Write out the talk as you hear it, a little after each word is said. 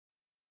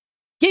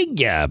Gig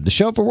Gab, the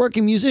show for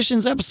working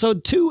musicians,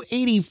 episode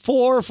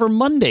 284 for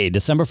Monday,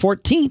 December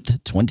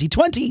 14th,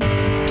 2020.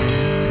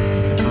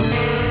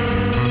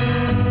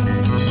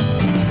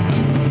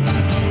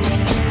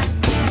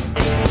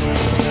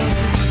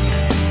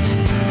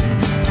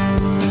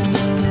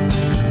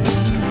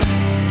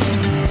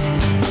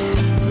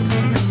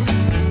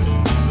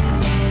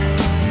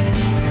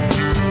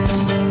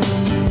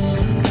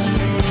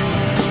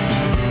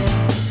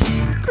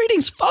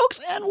 Folks,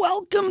 and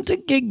welcome to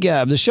Gig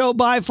Gab, the show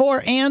by,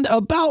 for, and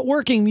about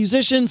working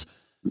musicians.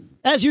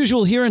 As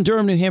usual, here in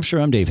Durham, New Hampshire,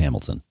 I'm Dave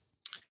Hamilton.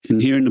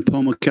 And here in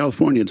Napoma,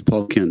 California, it's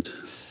Paul Kent.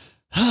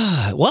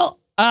 Well,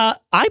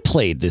 I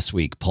played this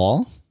week,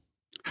 Paul.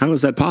 How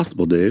is that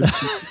possible, Dave?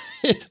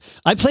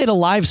 I played a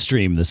live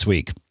stream this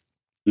week.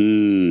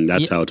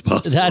 That's how it's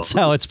possible. That's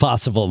how it's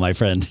possible, my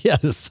friend.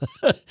 Yes.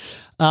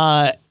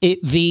 The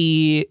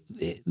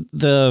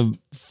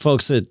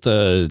folks at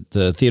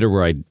the theater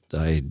where I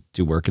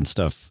do work and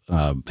stuff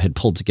had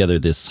pulled together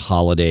this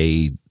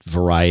holiday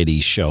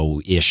variety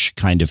show-ish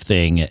kind of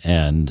thing,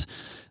 and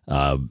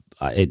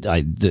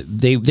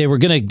they were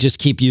going to just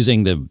keep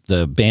using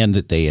the band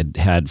that they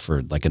had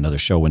for like another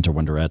show, Winter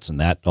Wonderettes, and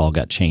that all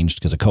got changed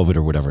because of COVID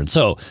or whatever. And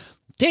so,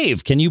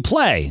 Dave, can you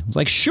play? I was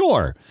like,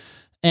 sure.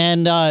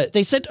 And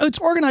they said, oh, it's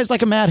organized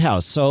like a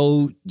madhouse.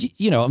 So,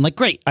 I'm like,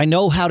 great. I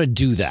know how to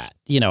do that.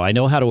 I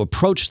know how to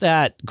approach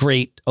that.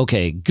 Great.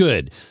 Okay,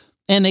 good.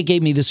 And they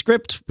gave me the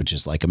script, which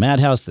is like a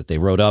madhouse that they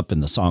wrote up,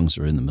 and the songs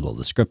are in the middle of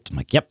the script. I'm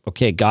like, yep.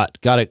 Okay. Got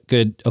it.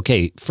 Good.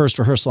 Okay. First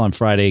rehearsal on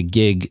Friday,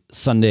 gig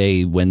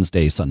Sunday,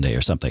 Wednesday, Sunday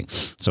or something.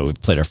 So we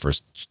played our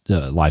first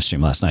live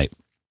stream last night.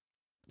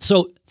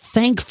 So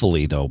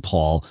thankfully though,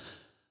 Paul,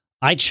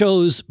 I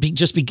chose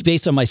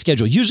based on my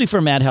schedule. Usually for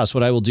a madhouse,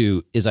 what I will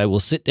do is I will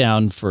sit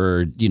down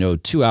for,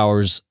 2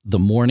 hours the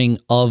morning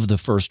of the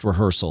first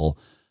rehearsal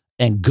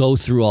and go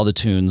through all the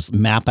tunes,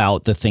 map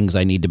out the things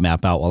I need to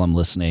map out while I'm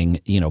listening,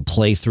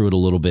 play through it a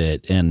little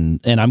bit, and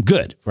I'm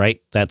good, right?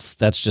 That's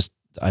just,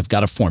 I've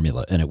got a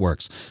formula and it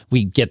works.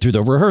 We get through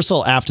the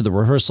rehearsal. After the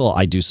rehearsal,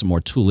 I do some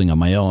more tooling on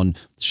my own,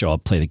 show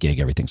up, play the gig,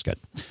 everything's good.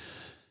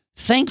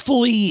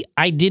 Thankfully,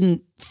 I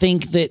didn't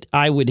think that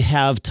I would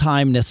have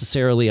time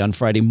necessarily on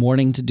Friday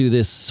morning to do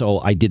this, so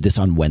I did this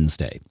on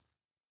Wednesday,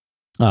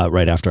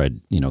 right after I'd,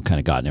 kind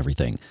of gotten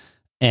everything.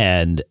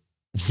 And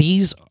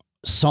these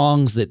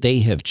songs that they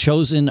have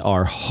chosen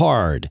are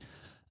hard,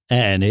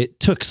 and it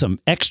took some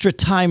extra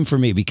time for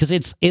me because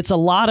it's a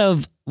lot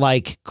of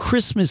like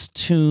Christmas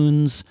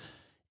tunes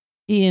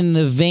in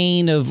the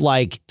vein of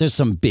like, there's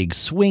some big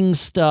swing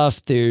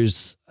stuff.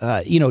 There's,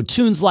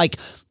 tunes like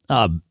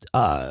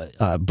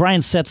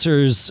Brian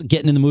Setzer's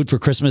Getting in the Mood for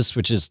Christmas,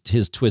 which is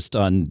his twist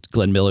on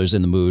Glenn Miller's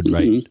In the Mood,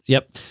 right? Mm-hmm.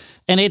 Yep.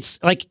 And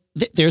it's like,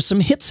 there's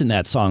some hits in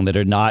that song that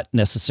are not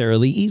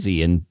necessarily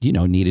easy and,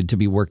 needed to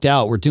be worked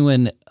out. We're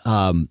doing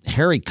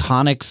Harry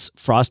Connick's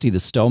Frosty the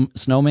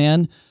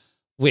Snowman,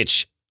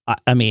 which,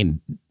 I mean,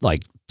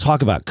 like,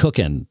 talk about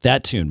cooking.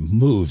 That tune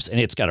moves, and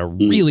it's got a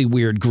really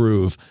weird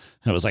groove.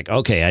 And I was like,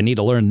 okay, I need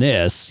to learn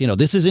this.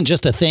 This isn't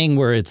just a thing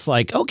where it's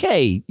like,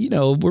 okay,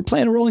 we're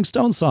playing a Rolling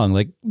Stones song,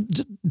 like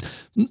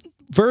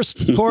verse,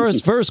 chorus,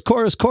 verse,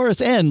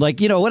 chorus, end, like,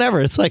 whatever.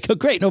 It's like, oh,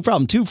 great, no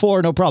problem.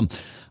 2/4, no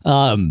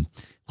problem.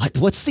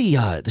 What's the,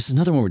 this is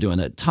another one we're doing,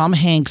 that Tom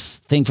Hanks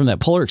thing from that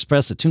Polar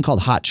Express, a tune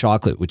called Hot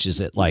Chocolate, which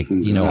is at like,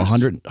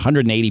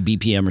 180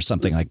 BPM or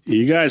something like.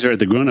 You guys are at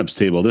the grown-ups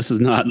table. This is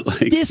not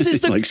like. This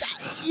is the, like,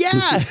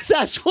 yeah,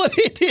 that's what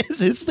it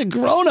is. It's the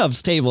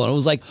grown-ups table. And it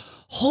was like,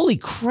 holy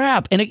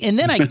crap. And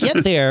then I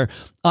get there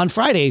on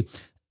Friday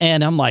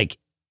and I'm like,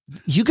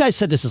 you guys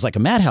said this is like a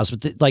madhouse,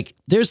 but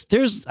there's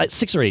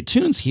 6 or 8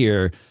 tunes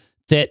here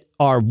that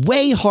are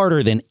way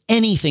harder than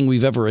anything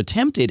we've ever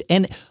attempted,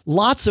 and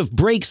lots of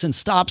breaks and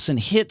stops and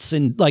hits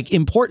and like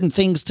important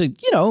things to,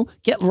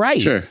 get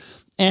right. Sure.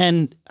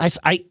 And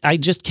I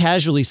just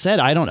casually said,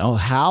 I don't know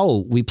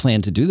how we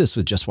plan to do this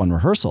with just one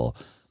rehearsal.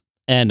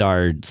 And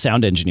our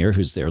sound engineer,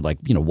 who's there, like,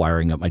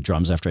 wiring up my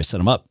drums after I set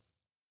them up,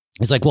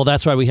 he's like, well,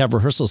 that's why we have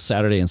rehearsals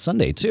Saturday and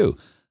Sunday too.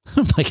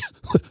 I'm like,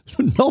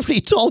 nobody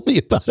told me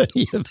about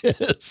any of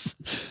this.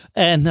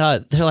 And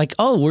they're like,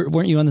 oh,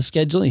 weren't you on the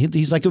scheduling?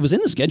 He's like, it was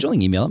in the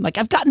scheduling email. I'm like,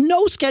 I've got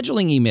no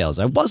scheduling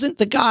emails. I wasn't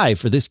the guy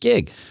for this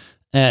gig.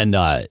 And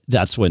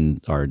that's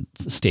when our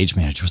stage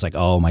manager was like,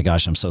 oh my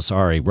gosh, I'm so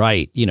sorry.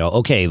 Right.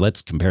 Okay,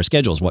 let's compare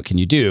schedules. What can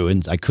you do?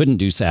 And I couldn't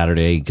do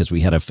Saturday because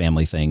we had a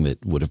family thing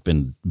that would have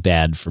been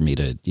bad for me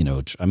to,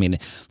 I mean,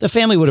 the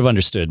family would have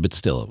understood, but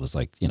still it was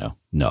like,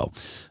 no.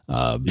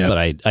 Yep. But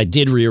I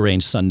did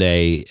rearrange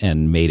Sunday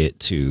and made it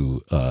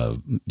to,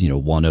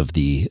 one of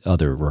the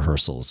other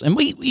rehearsals. And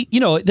we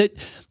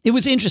it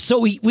was interesting.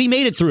 So we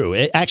made it through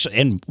it actually.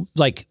 And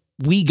like,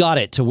 we got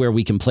it to where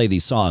we can play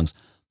these songs.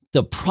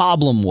 The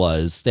problem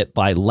was that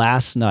by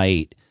last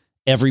night,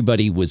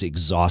 everybody was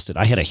exhausted.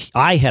 I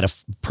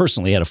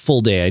personally had a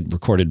full day. I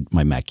recorded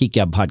my Mac Geek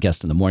Gab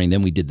podcast in the morning.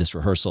 Then we did this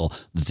rehearsal.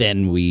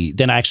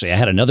 Then I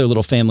had another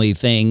little family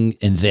thing.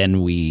 And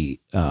then we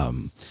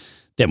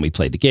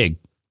played the gig,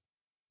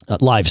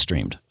 live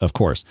streamed, of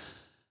course.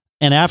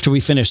 And after we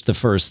finished the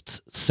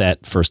first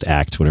set, first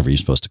act, whatever you're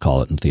supposed to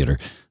call it in theater,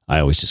 I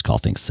always just call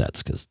things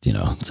sets because,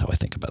 that's how I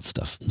think about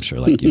stuff. I'm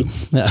sure like you,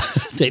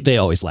 they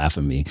always laugh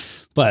at me.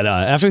 But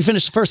after we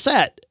finished the first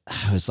set,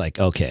 I was like,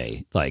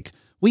 okay, like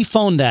we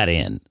phoned that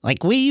in.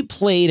 Like we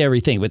played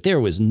everything, but there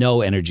was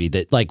no energy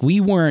that like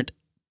we weren't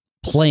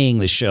playing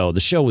the show. The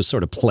show was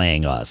sort of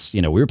playing us.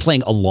 We were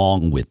playing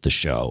along with the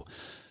show.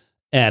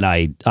 And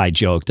I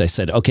joked, I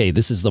said, okay,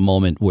 this is the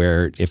moment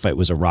where if it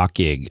was a rock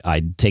gig,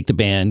 I'd take the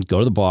band, go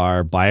to the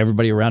bar, buy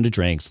everybody a round of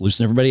drinks,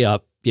 loosen everybody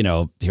up.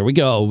 Here we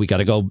go. We got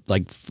to go,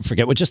 like,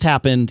 forget what just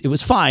happened. It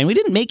was fine. We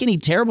didn't make any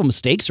terrible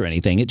mistakes or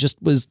anything. It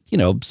just was,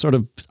 sort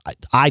of,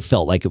 I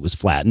felt like it was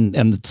flat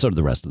and sort of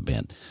the rest of the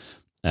band.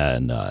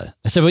 And I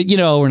said,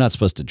 well, we're not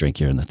supposed to drink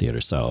here in the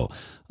theater. So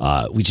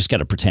we just got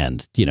to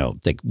pretend,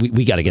 that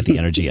we got to get the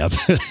energy up.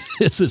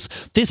 This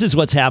is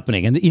what's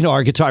happening. And,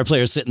 our guitar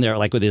player is sitting there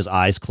like with his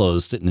eyes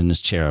closed, sitting in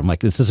his chair. I'm like,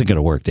 this isn't going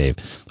to work, Dave.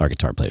 Our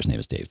guitar player's name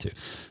is Dave too.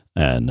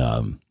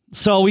 And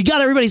so we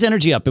got everybody's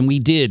energy up and we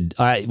did.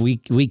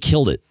 We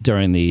killed it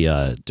during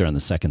the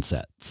second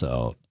set.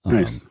 So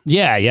nice.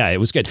 Yeah, it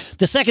was good.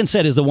 The second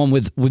set is the one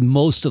with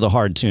most of the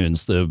hard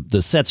tunes. The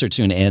Setzer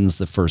tune ends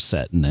the first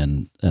set,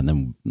 and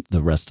then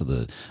the rest of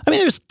the. I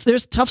mean,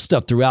 there's tough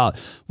stuff throughout.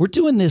 We're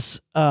doing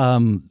this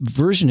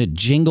version of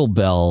Jingle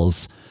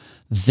Bells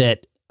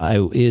that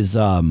is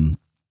who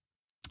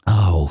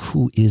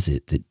is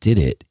it that did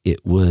it?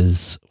 It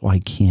was why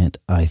can't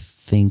I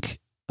think?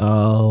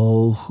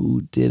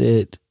 Who did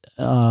it?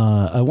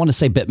 I want to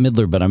say Bette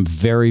Midler, but I'm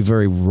very,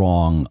 very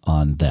wrong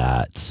on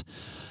that.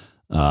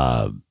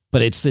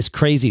 But it's this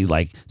crazy,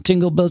 like,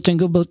 jingle bells,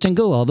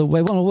 jingle all the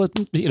way.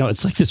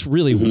 It's like this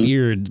really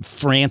weird,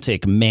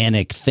 frantic,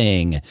 manic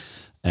thing.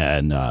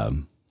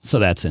 And so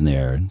that's in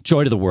there.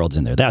 Joy to the World's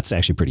in there. That's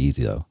actually pretty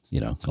easy, though,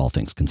 all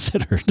things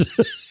considered.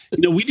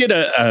 We did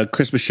a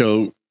Christmas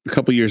show a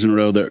couple years in a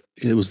row. That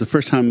it was the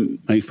first time,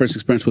 my first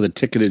experience with a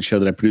ticketed show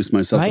that I produced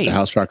myself at the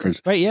House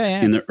Rockers. Right,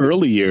 yeah. In the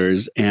early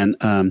years. And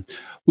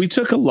we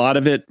took a lot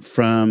of it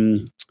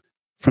from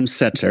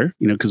Setzer,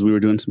 because we were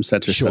doing some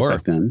Setzer stuff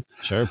back then.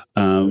 Sure.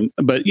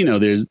 But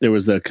there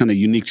was a kind of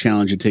unique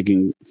challenge of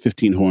taking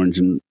 15 horns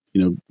and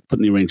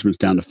putting the arrangements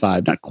down to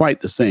 5. Not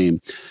quite the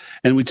same.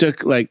 And we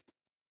took like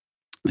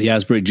the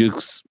Asbury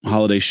Jukes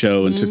holiday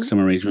show and took some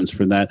arrangements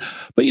for that.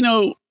 But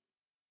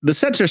the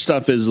Setzer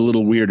stuff is a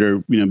little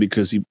weirder,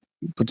 because he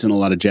puts in a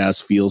lot of jazz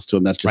feels to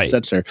him. That's just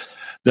Setzer.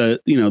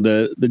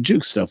 The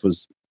Jukes stuff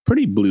was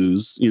pretty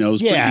blues, it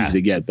was pretty easy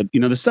to get. But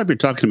the stuff you're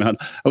talking about,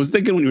 I was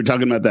thinking when you were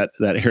talking about that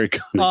Harry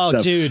Connick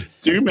stuff. Dude,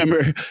 do you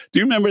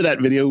remember that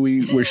video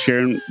we were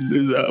sharing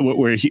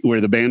where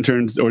the band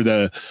turns, or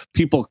the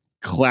people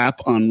clap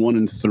on 1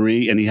 and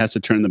 3 and he has to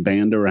turn the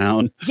band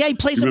around? Yeah, he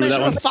plays a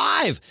measure of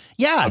 5.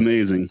 Yeah,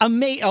 amazing.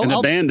 And the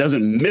band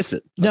doesn't miss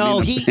it. No,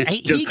 he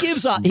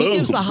gives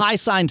the high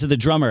sign to the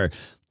drummer.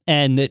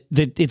 And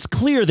it's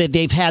clear that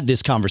they've had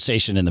this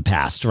conversation in the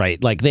past,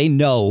 right? Like they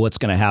know what's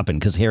going to happen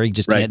because Harry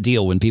just can't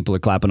deal when people are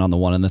clapping on the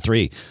 1 and the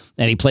 3,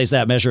 and he plays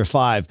that measure of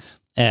 5,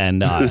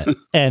 and but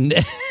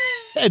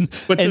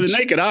to the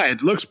naked eye,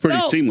 it looks pretty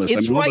seamless.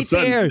 It's right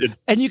there,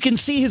 and you can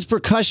see his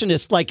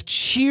percussionist like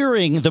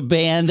cheering the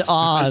band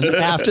on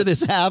after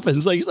this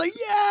happens. Like he's like,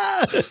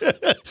 yeah,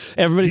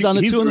 everybody's on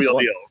the 2 and the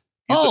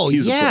 4.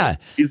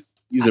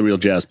 He's a real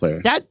jazz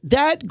player.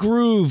 That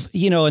groove,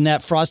 and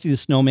that Frosty the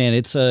Snowman,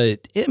 it's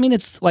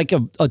like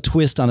a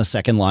twist on a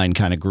second line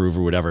kind of groove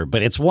or whatever.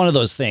 But it's one of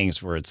those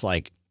things where it's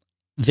like,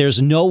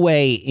 there's no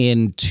way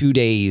in 2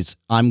 days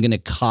I'm going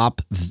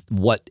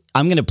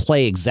to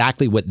play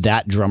exactly what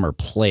that drummer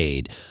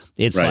played.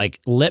 It's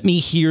like, let me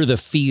hear the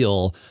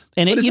feel.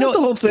 And the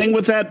whole thing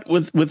with that,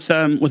 with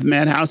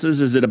Madhouses,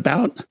 is it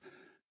about,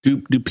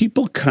 do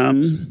people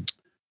come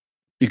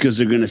because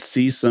they're going to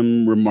see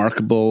some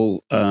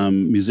remarkable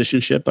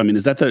musicianship? I mean,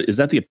 is that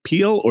the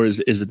appeal, or is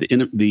it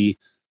the?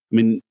 I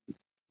mean,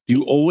 do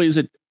you always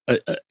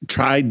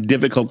try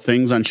difficult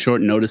things on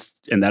short notice,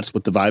 and that's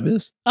what the vibe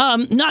is?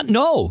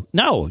 No,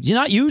 you're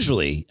not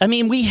usually. I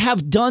mean, we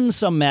have done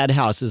some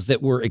Madhouses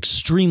that were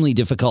extremely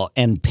difficult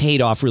and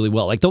paid off really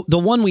well. Like the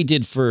one we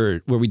did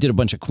where we did a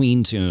bunch of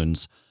Queen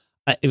tunes.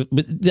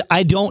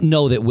 I don't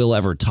know that we'll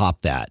ever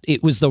top that.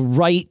 It was the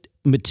right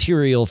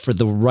material for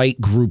the right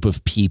group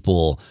of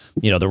people,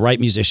 the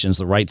right musicians,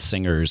 the right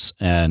singers,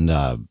 and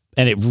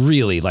it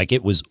really,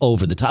 it was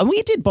over the top.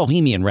 We did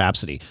Bohemian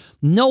Rhapsody.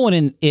 No one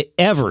in it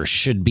ever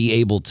should be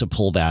able to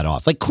pull that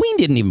off. Like Queen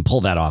didn't even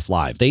pull that off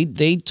live.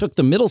 They took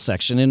the middle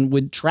section and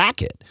would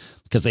track it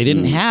because they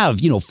didn't have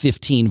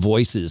 15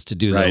 voices to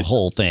do the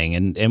whole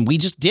thing, and we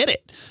just did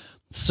it.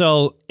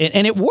 So,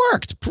 and it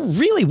worked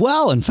really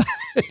well, in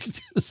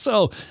fact.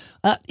 So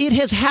it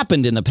has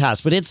happened in the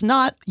past, but it's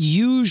not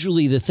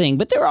usually the thing.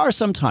 But there are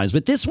some times.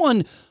 But this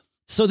one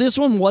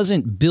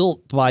wasn't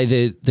built by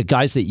the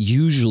guys that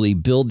usually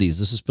build these.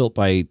 This was built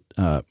by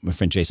my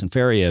friend Jason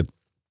Faria,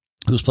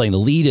 who's playing the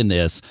lead in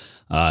this.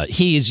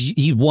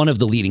 He's one of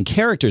the leading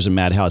characters in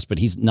Madhouse, but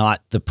he's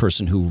not the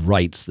person who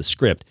writes the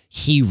script.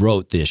 He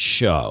wrote this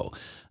show.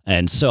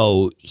 And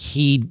so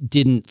he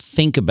didn't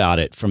think about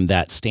it from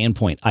that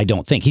standpoint. I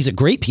don't think he's a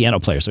great piano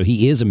player. So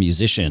he is a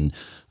musician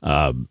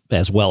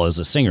as well as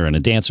a singer and a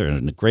dancer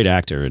and a great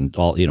actor and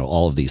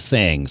all of these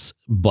things.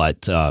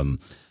 But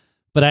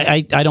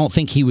I don't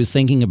think he was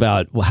thinking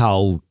about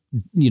how,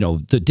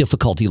 the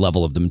difficulty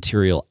level of the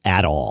material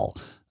at all.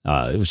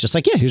 It was just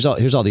like, yeah, here's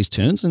all these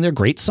tunes and they're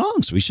great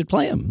songs. We should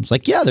play them. It's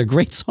like, yeah, they're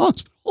great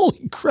songs. But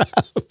holy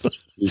crap, but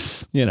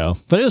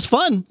it was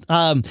fun.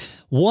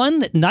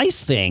 One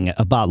nice thing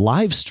about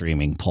live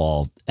streaming,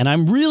 Paul, and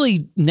I'm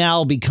really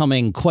now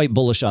becoming quite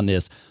bullish on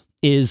this,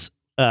 is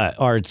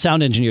our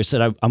sound engineer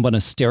said, I'm going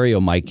to stereo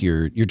mic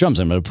your drums.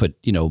 I'm going to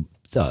put,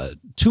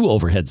 2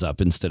 overheads up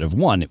instead of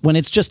 1. When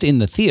it's just in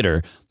the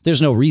theater, there's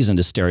no reason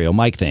to stereo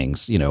mic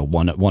things.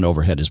 One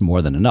overhead is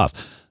more than enough.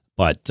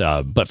 But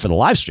for the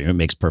live stream, it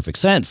makes perfect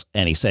sense.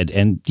 And he said,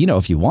 and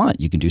if you want,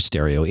 you can do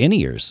stereo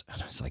in-ears.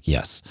 And I was like,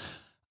 yes.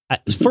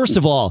 First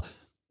of all,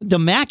 the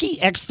Mackie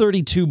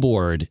X32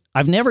 board,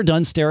 I've never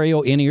done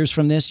stereo in-ears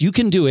from this. You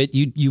can do it.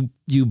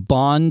 You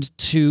bond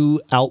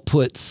 2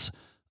 outputs,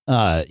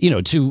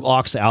 2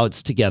 aux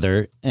outs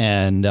together,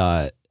 and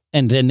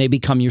then they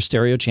become your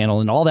stereo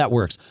channel, and all that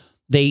works.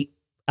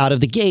 Out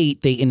of the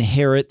gate, they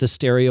inherit the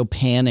stereo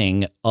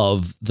panning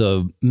of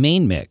the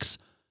main mix.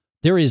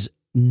 There is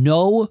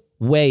no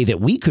way that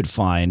we could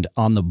find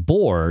on the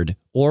board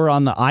or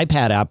on the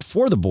iPad app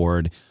for the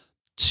board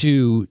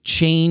to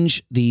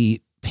change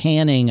the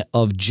panning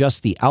of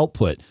just the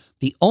output.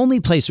 The only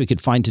place we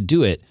could find to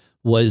do it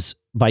was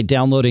by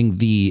downloading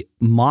the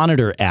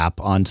monitor app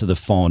onto the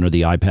phone or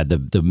the iPad,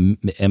 the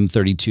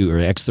M32 or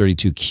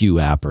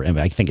X32Q app, or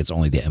I think it's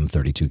only the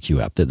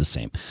M32Q app. They're the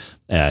same.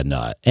 And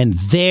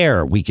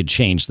there we could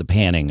change the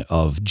panning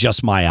of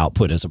just my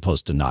output as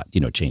opposed to not,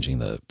 changing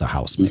the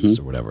house mix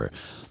or whatever.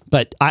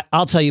 But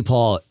I'll tell you,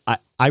 Paul,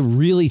 I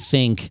really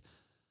think,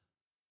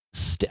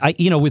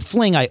 with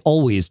Fling, I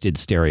always did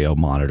stereo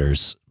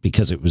monitors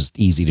because it was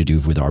easy to do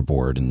with our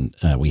board, and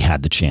we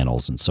had the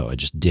channels, and so I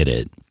just did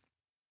it.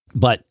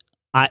 But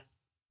I've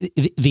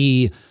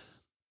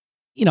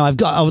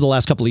got, over the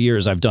last couple of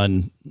years, I've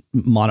done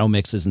mono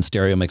mixes and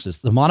stereo mixes.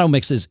 The mono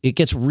mixes, it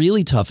gets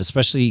really tough,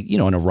 especially, in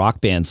a rock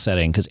band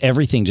setting, because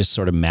everything just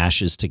sort of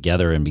mashes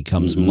together and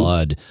becomes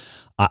mud.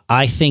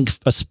 I think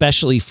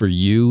especially for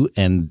you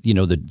and,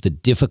 the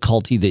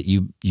difficulty that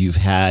you've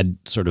had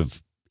sort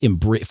of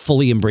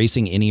fully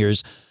embracing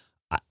in-ears,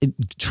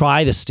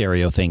 try the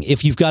stereo thing.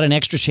 If you've got an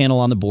extra channel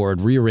on the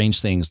board,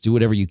 rearrange things, do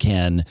whatever you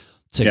can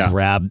to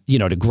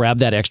grab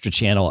that extra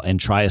channel and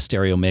try a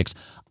stereo mix.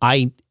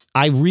 I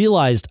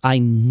realized I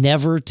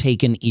never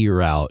take an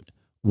ear out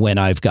when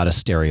I've got a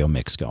stereo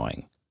mix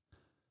going.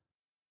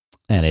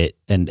 And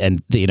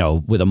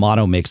with a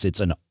mono mix,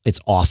 it's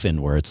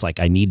often where it's like,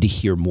 I need to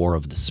hear more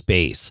of the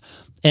space.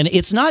 And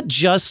it's not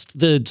just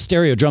the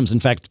stereo drums. In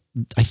fact,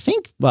 I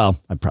think,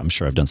 I'm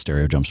sure I've done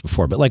stereo drums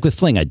before, but like with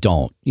Fling, I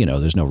don't.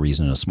 There's no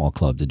reason in a small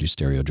club to do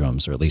stereo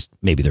drums, or at least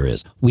maybe there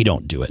is. We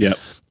don't do it. Yep.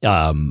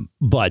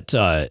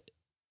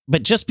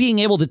 But just being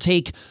able to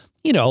take,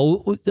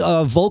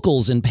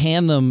 vocals and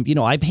pan them,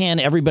 I pan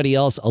everybody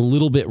else a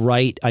little bit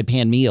right. I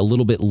pan me a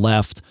little bit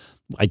left.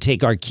 I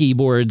take our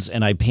keyboards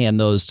and I pan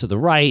those to the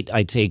right.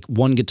 I take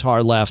one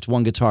guitar left,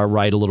 one guitar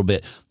right a little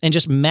bit, and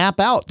just map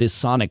out this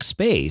sonic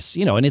space,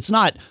 and it's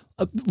not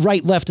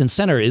right, left, and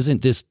center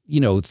isn't this,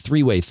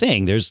 3-way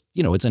thing. There's,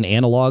 it's an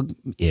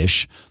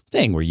analog-ish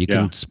thing where you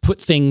can put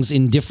things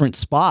in different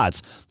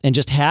spots, and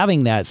just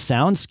having that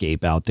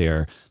soundscape out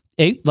there,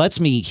 it lets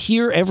me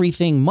hear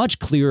everything much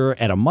clearer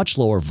at a much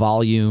lower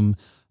volume.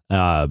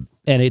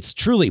 And it's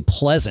truly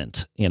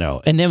pleasant,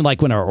 and then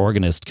like when our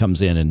organist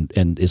comes in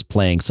and is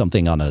playing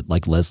something on a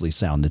like Leslie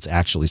sound that's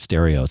actually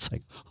stereo, it's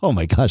like, oh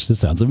my gosh, this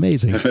sounds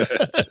amazing.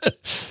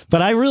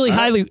 But I really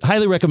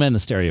highly recommend the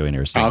stereo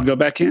in-ears. I'll go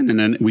back in, and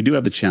then we do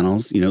have the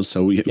channels,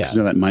 so we have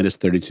that minus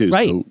 32.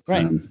 Right, so,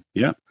 right.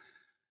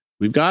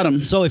 We've got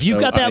them. So if you've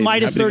got that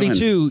minus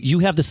 32, you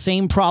have the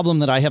same problem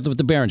that I have with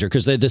the Behringer,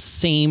 because they're the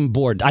same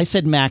board. I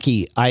said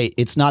Mackie.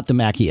 It's not the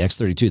Mackie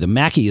X32. The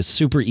Mackie is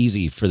super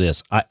easy for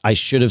this. I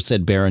should have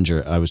said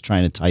Behringer. I was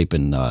trying to type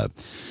and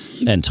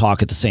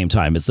talk at the same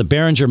time. It's the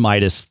Behringer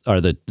Midas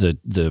are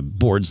the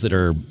boards that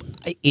are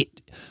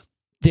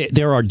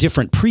there are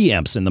different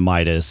preamps in the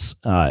Midas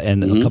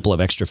and a couple of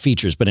extra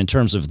features, but in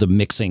terms of the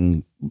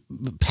mixing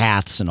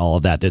paths and all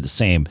of that, they're the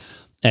same.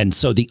 And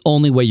so the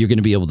only way you're going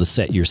to be able to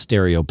set your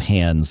stereo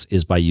pans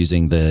is by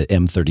using the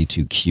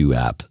M32Q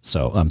app.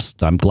 So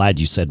I'm glad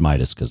you said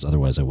Midas, because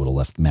otherwise I would have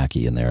left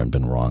Mackie in there and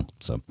been wrong.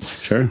 So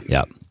sure,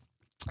 yeah.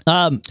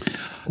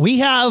 We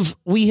have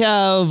a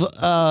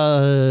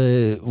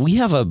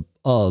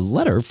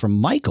letter from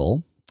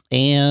Michael,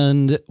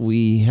 and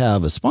we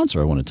have a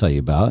sponsor I want to tell you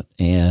about,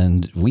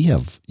 and we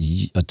have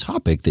a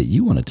topic that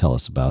you want to tell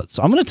us about.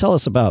 So I'm going to tell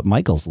us about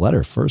Michael's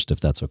letter first, if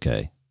that's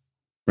okay.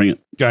 Bring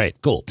it. All right,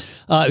 cool.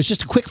 It was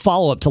just a quick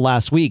follow-up to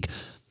last week.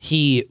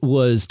 He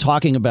was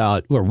talking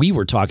about, or we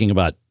were talking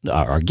about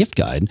our gift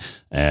guide,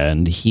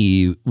 and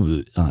he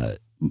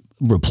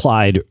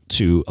replied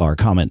to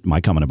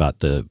my comment about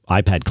the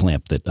iPad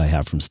clamp that I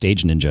have from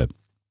Stage Ninja.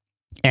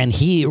 And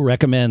he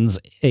recommends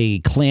a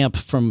clamp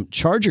from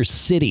Charger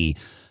City.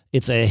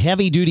 It's a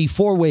heavy-duty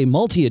 4-way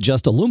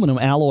multi-adjust aluminum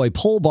alloy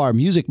pole bar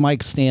music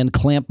mic stand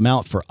clamp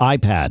mount for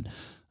iPad.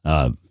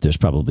 There's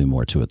probably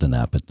more to it than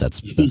that, but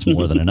that's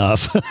more than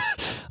enough.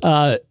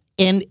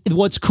 And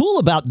what's cool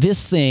about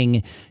this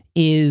thing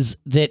is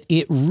that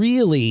it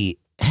really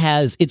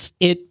has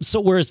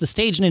so whereas the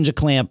Stage Ninja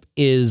clamp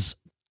is,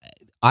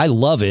 I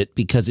love it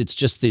because it's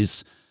just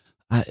this,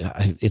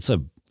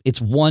 it's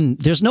one,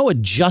 there's no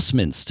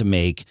adjustments to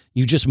make.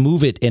 You just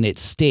move it and it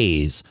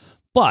stays,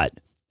 but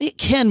it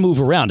can move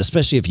around,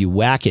 especially if you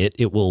whack it,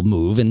 it will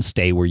move and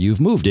stay where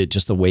you've moved it,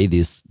 just the way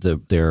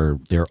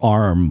their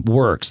arm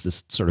works,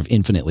 this sort of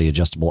infinitely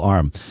adjustable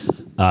arm.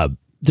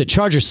 The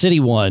Charger City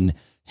one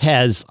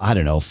has, I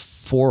don't know,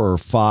 4 or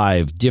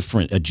 5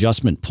 different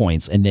adjustment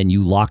points, and then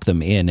you lock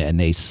them in and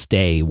they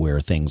stay where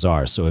things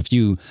are. So if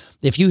you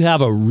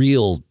have a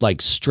real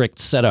like strict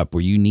setup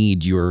where you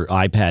need your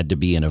iPad to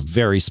be in a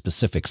very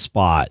specific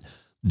spot,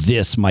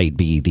 this might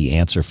be the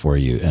answer for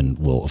you. And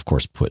we'll, of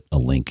course, put a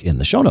link in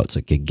the show notes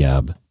at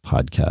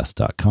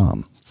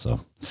giggabpodcast.com. So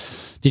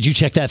did you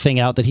check that thing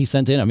out that he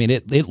sent in? I mean,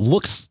 it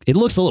looks a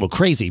little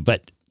crazy,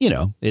 but you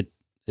know, it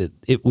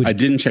would. I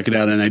didn't check it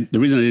out. And the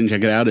reason I didn't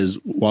check it out is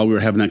while we were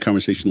having that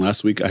conversation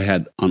last week, I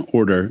had on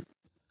order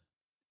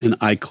an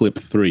iClip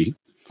 3.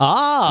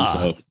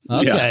 So,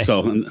 okay. Yeah,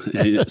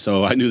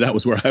 so I knew that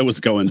was where I was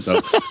going. So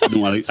I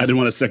didn't want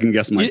to second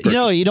guess my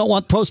purchase. You don't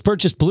want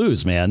post-purchase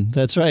blues, man.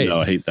 That's right.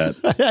 No, I hate that.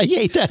 I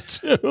hate that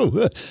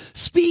too.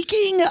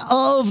 Speaking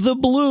of the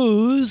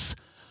blues,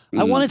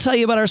 I want to tell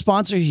you about our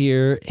sponsor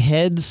here,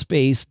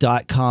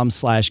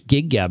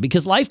 headspace.com/giggab,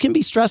 because life can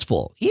be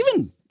stressful.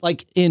 Even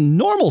like in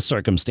normal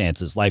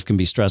circumstances, life can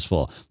be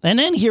stressful. And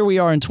then here we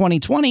are in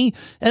 2020,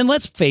 and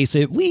let's face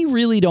it, we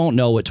really don't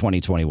know what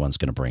 2021 is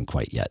going to bring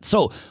quite yet.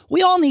 So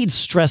we all need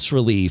stress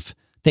relief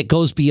that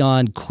goes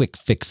beyond quick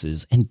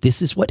fixes. And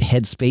this is what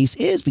Headspace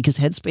is, because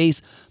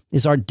Headspace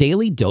is our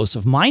daily dose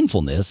of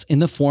mindfulness in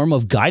the form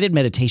of guided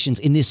meditations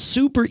in this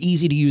super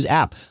easy to use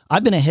app.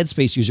 I've been a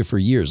Headspace user for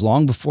years,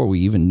 long before we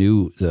even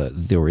knew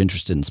they were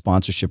interested in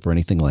sponsorship or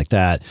anything like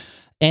that.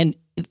 And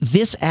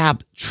this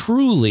app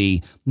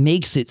truly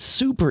makes it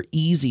super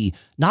easy,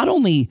 not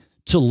only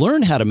to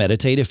learn how to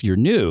meditate if you're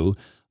new,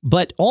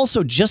 but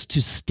also just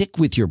to stick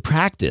with your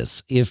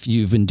practice if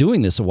you've been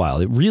doing this a while.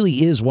 It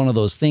really is one of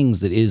those things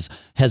that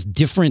has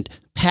different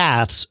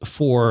paths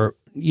for,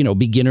 you know,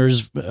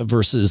 beginners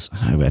versus,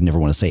 I never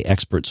want to say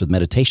experts with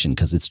meditation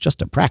because it's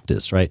just a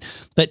practice, right?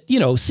 But,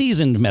 you know,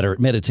 seasoned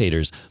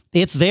meditators,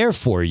 it's there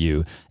for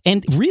you.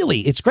 And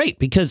really, it's great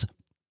because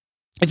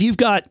if you've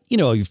got, you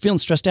know, you're feeling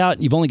stressed out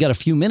and you've only got a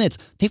few minutes,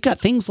 they've got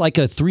things like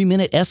a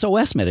 3-minute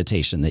SOS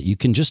meditation that you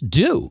can just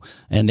do,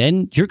 and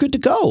then you're good to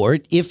go. Or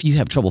if you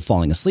have trouble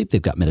falling asleep, they've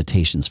got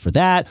meditations for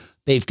that.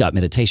 They've got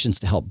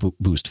meditations to help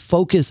boost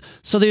focus.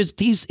 So there's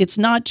these, it's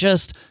not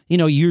just, you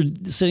know, you're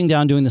sitting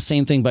down doing the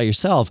same thing by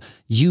yourself.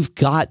 You've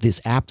got this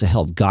app to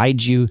help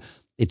guide you.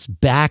 It's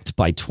backed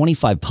by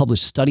 25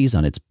 published studies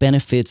on its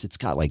benefits. It's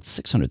got like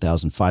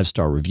 600,000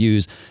 5-star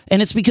reviews. And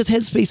it's because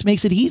Headspace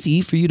makes it easy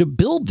for you to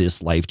build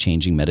this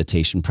life-changing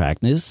meditation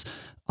practice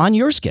on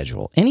your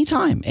schedule,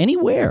 anytime,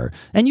 anywhere.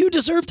 And you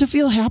deserve to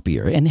feel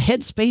happier. And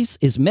Headspace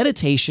is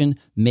meditation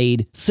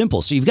made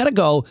simple. So you've got to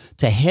go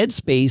to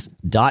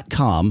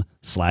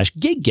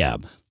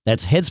headspace.com/giggab.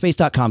 That's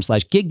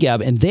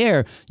headspace.com/giggab. And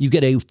there you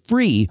get a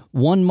free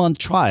 1-month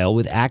trial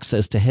with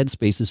access to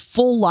Headspace's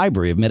full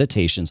library of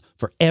meditations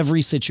for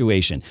every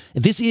situation.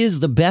 This is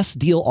the best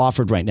deal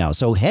offered right now.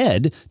 So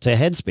head to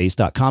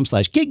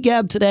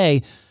headspace.com/giggab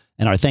today.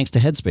 And our thanks to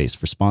Headspace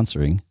for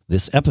sponsoring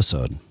this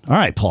episode. All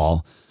right,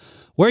 Paul,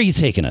 where are you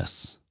taking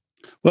us?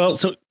 Well,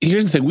 so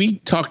here's the thing.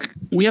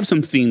 We have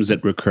some themes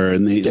that recur,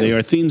 and they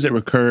are themes that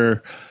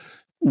recur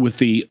with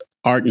the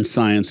art and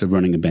science of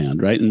running a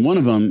band, right? And one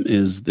of them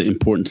is the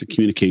importance of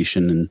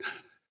communication. And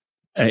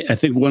I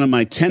think one of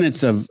my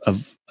tenets of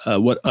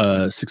what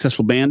a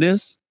successful band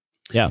is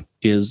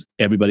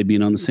everybody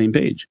being on the same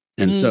page.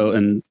 And so,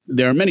 and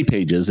there are many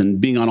pages,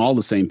 and being on all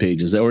the same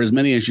pages, or as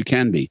many as you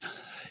can be.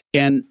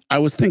 And I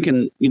was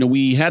thinking, you know,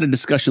 we had a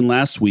discussion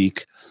last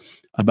week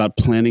about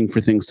planning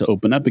for things to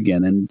open up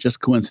again. And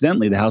just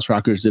coincidentally, the House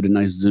Rockers did a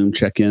nice Zoom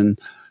check-in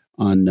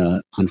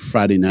on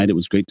Friday night. It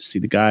was great to see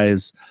the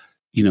guys.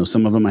 You know,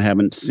 some of them I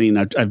haven't seen.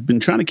 I've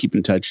been trying to keep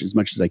in touch as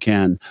much as I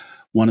can.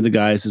 One of the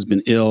guys has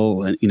been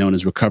ill, and, you know, and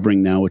is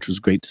recovering now, which was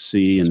great to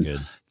see. And, you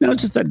know,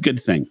 it's just that good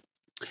thing.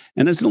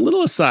 And as a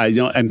little aside,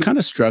 you know, I'm kind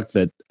of struck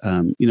that,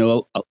 you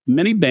know,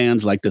 many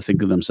bands like to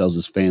think of themselves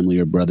as family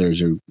or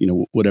brothers or, you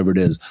know, whatever it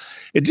is.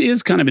 It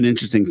is kind of an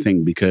interesting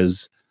thing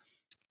because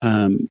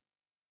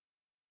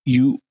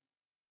you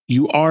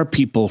are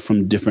people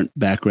from different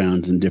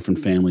backgrounds and different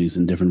families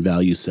and different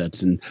value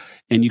sets. And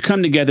you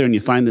come together and you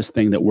find this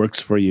thing that works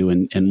for you.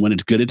 And when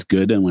it's good, it's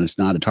good. And when it's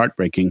not, it's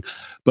heartbreaking.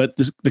 But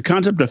the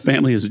concept of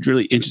family is a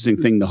really interesting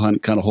thing to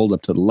kind of hold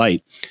up to the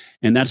light.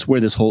 And that's where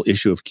this whole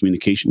issue of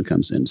communication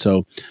comes in.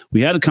 So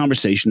we had a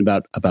conversation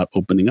about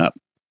opening up.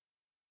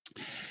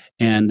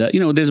 And,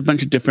 you know, there's a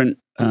bunch of different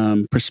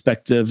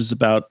perspectives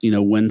about,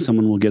 when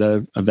someone will get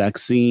a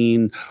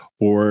vaccine,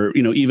 or,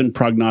 even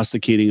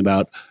prognosticating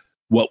about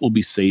what will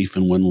be safe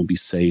and when will be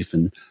safe.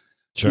 And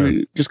Sure.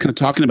 we're just kind of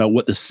talking about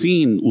what the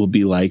scene will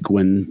be like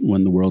when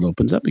the world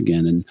opens up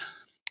again. And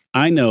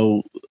I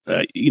know,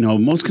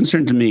 most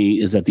concern to me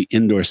is that the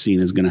indoor scene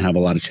is going to have a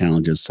lot of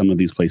challenges. Some of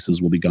these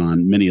places will be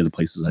gone. Many of the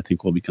places I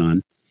think will be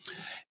gone.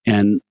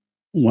 And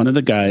one of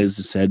the guys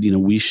said,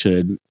 we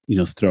should,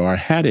 throw our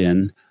hat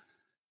in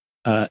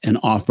and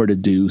offer to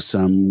do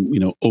some,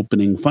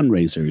 opening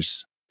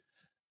fundraisers,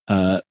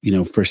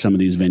 for some of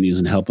these venues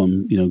and help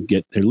them,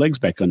 get their legs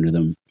back under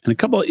them. And a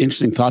couple of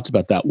interesting thoughts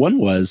about that. One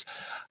was,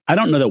 I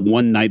don't know that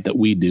one night that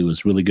we do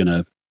is really going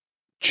to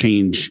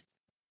change,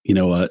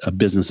 a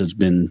business that's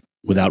been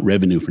without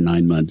revenue for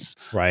 9 months,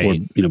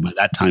 Right. or, by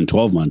that time,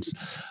 12 months.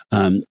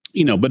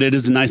 But it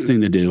is a nice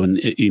thing to do. And,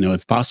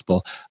 if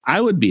possible,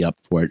 I would be up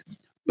for it.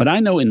 But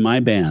I know in my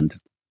band,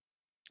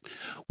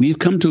 we've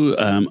come to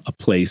a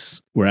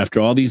place where after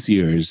all these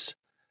years,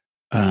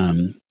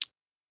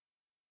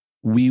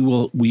 we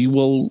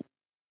will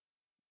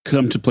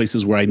come to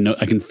places where I know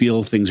I can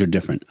feel things are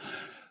different.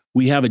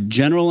 We have a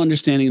general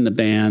understanding in the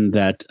band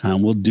that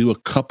we'll do a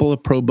couple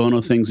of pro bono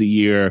things a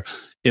year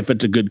if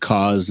it's a good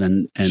cause,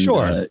 and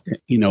Sure.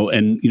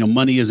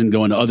 Money isn't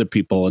going to other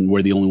people, and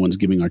we're the only ones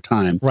giving our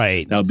time.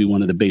 Right. That would be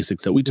one of the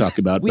basics that we talk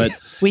about. But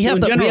we have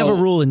in we have a general-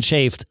 rule in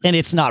Chafed, and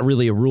it's not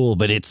really a rule,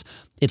 but it's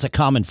a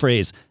common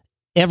phrase.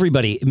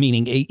 Everybody,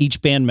 meaning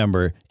each band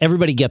member,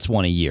 everybody gets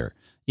one a year.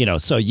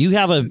 So you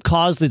have a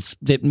cause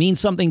that means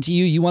something to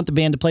you. You want the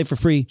band to play for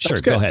free. Sure,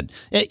 good. go ahead.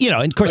 And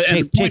of course,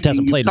 And Chafed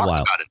hasn't played in a talked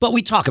while, about it. but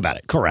we talk about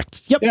it.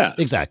 Correct. Yep. Yeah.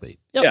 Exactly.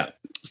 Yep. Yeah.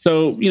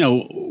 So,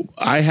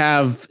 I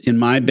have in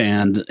my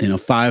band,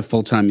 5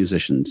 full-time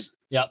musicians.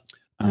 Yep.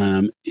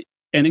 And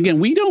again,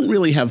 we don't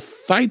really have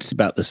fights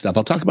about this stuff.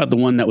 I'll talk about the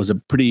one that was a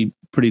pretty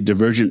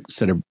divergent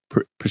set of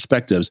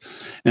perspectives.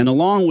 And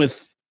along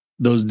with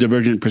those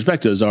divergent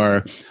perspectives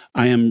I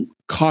am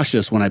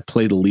cautious when I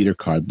play the leader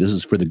card. This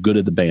is for the good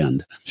of the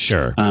band.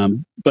 Sure.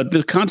 But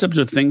the concept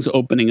of things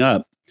opening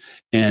up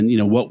and,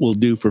 what we'll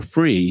do for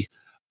free,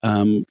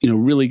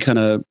 really kind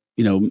of,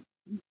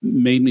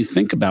 made me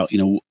think about,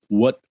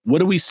 what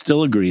do we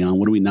still agree on?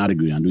 What do we not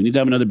agree on? Do we need to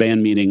have another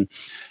band meeting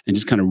and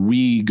just kind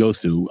of go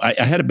through? I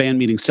had a band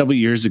meeting several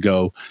years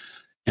ago,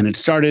 and it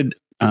started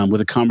with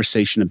a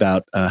conversation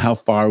about how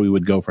far we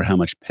would go for how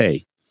much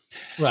pay.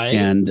 Right.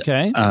 And,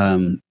 okay.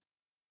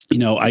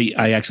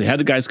 I actually had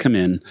the guys come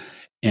in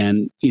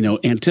and,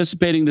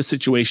 anticipating the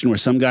situation where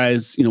some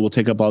guys, will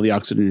take up all the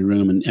oxygen in the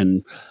room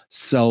and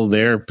sell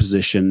their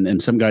position.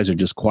 And some guys are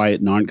just quiet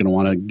and aren't going to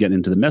want to get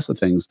into the mess of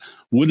things,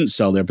 wouldn't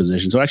sell their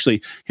position. So I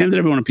actually handed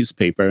everyone a piece of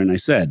paper and I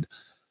said,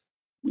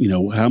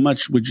 how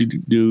much would you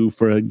do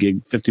for a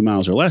gig, 50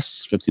 miles or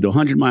less, 50 to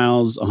 100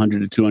 miles,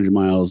 100 to 200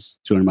 miles,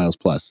 200 miles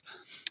plus,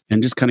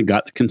 and just kind of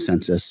got the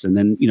consensus. And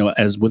then,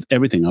 as with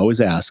everything, I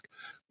always ask,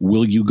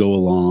 will you go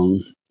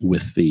along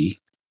with the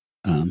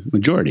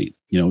majority?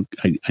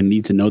 I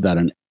need to know that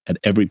at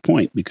every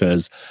point,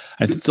 because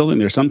I still think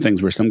there's some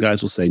things where some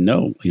guys will say,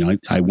 no,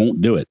 I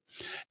won't do it.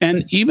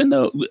 And even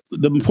though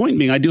the point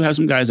being, I do have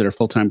some guys that are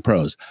full-time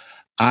pros.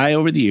 I,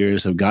 over the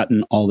years, have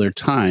gotten all their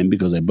time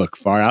because I book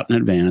far out in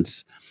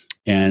advance.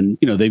 And,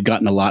 they've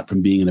gotten a lot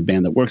from being in a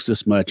band that works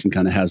this much and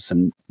kind of has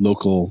some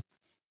local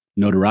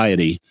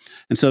notoriety.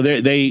 And so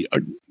they are,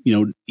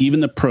 even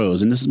the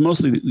pros, and this is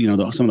mostly, some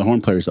of the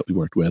horn players that we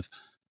worked with,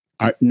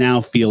 now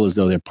feel as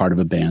though they're part of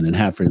a band and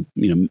have for,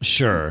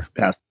 Sure.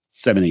 past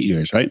 7-8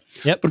 years. Right.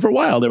 Yep. But for a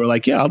while they were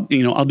like, yeah,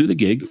 I'll do the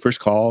gig,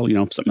 first call,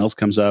 if something else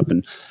comes up.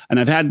 And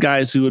I've had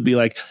guys who would be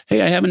like,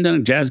 hey, I haven't done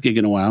a jazz gig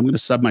in a while. I'm going to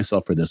sub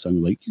myself for this.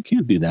 I'm like, you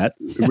can't do that.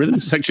 Rhythm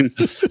section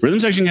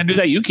can do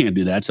that. You can't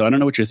do that. So I don't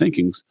know what you're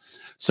thinking.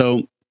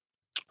 So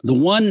the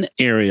one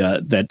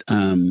area that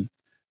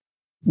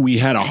we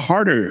had a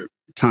harder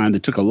time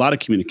that took a lot of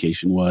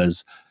communication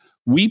was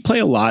we play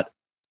a lot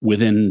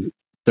within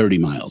 30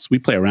 miles. We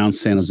play around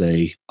San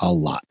Jose a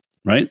lot,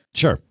 right?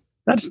 Sure.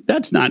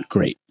 That's not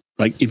great.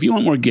 Like, if you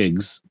want more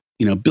gigs,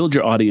 build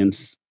your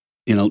audience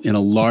in a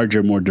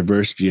larger, more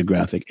diverse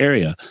geographic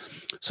area.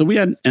 So we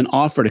had an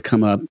offer to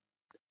come up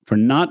for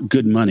not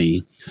good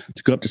money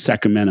to go up to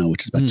Sacramento,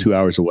 which is about 2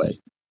 hours away.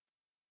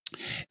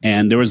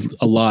 And there was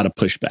a lot of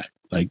pushback.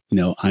 Like,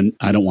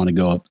 I don't want to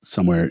go up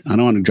somewhere. I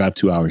don't want to drive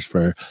 2 hours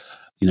for,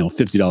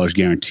 $50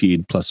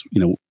 guaranteed plus,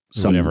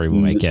 whatever we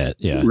might get.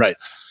 Yeah. Right.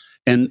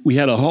 And we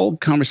had a whole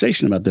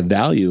conversation about the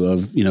value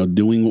of,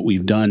 doing what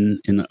we've done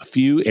in a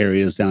few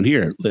areas down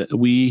here.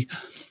 We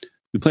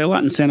play a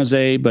lot in San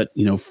Jose, but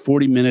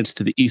 40 minutes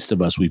to the east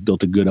of us, we've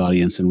built a good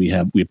audience, and we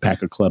have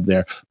Packer Club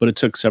there, but it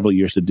took several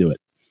years to do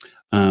it.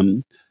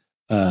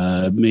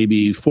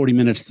 Maybe 40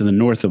 minutes to the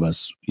north of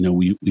us,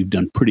 we've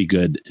done pretty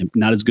good,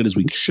 not as good as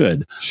we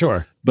should.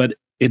 Sure. But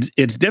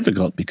it's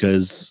difficult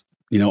because,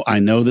 I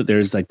know that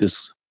there's like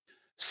this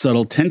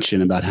subtle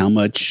tension about how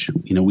much,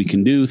 we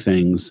can do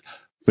things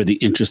for the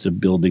interest of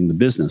building the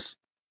business.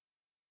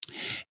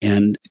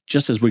 And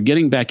just as we're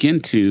getting back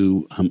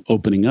into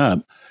opening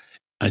up,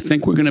 I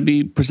think we're going to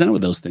be presented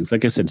with those things.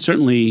 Like I said,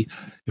 certainly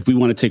if we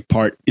want to take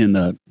part in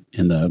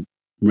the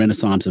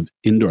renaissance of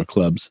indoor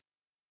clubs,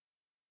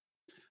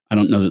 I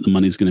don't know that the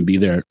money's going to be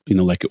there,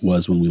 like it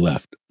was when we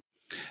left.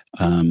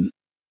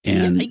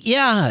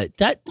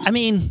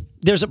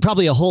 There's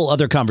probably a whole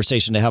other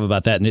conversation to have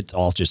about that, and it's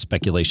all just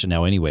speculation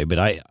now anyway. But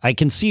I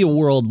can see a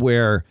world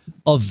where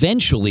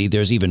eventually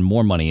there's even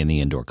more money in the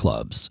indoor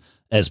clubs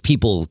as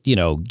people,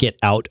 get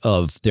out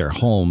of their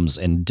homes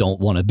and don't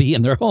want to be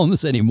in their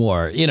homes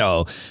anymore,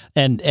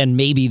 and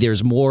maybe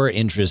there's more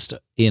interest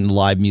in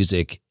live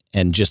music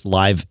and just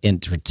live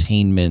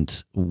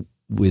entertainment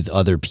with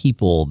other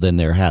people than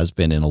there has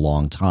been in a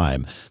long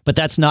time. But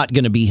that's not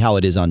going to be how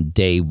it is on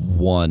day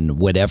one,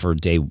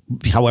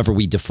 however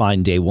we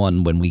define day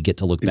one when we get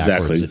to look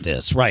backwards at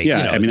this. Right.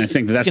 Yeah. I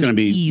think that's going to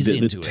be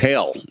the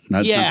tail.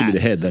 That's not going to be the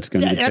head. That's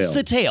going to be the tail. That's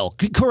the tail.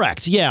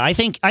 Correct. Yeah. I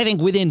think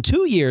within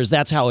 2 years,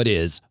 that's how it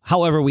is.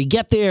 However we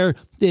get there,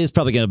 it's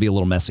probably going to be a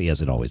little messy,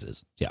 as it always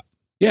is. Yeah.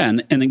 Yeah.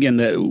 And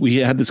again, we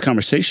had this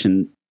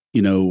conversation,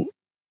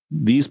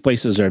 these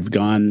places have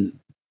gone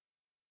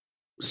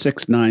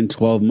 6, 9,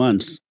 12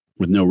 months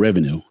with no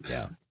revenue.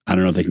 Yeah. I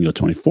don't know if they can go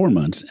 24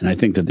 months. And I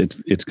think that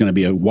it's going to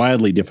be a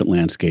wildly different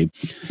landscape.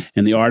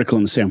 And the article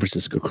in the San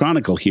Francisco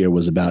Chronicle here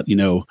was about,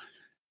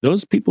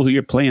 those people who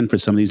you're playing for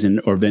some of these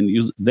indoor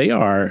venues, they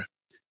are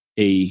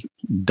a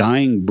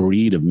dying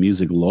breed of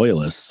music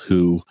loyalists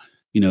who,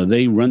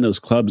 they run those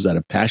clubs out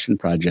of passion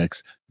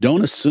projects.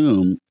 Don't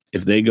assume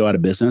if they go out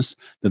of business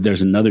that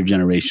there's another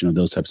generation of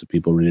those types of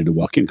people ready to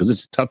walk in, because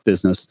it's a tough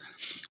business.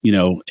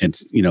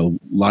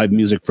 Live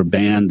music for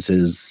bands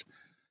is,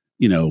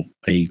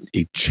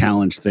 a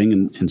challenge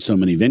thing in so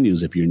many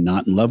venues if you're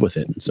not in love with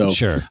it. And so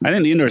sure. I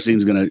think the indoor scene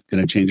is going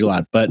to change a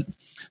lot. But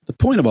the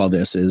point of all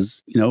this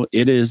is,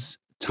 it is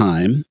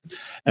time,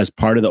 as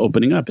part of the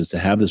opening up, is to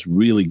have this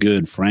really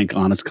good, frank,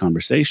 honest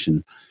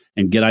conversation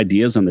and get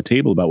ideas on the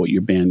table about what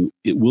your band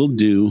will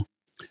do,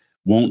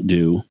 won't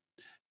do,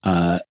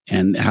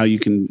 and how you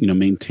can,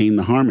 maintain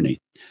the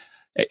harmony.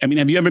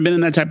 Have you ever been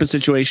in that type of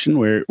situation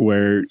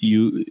where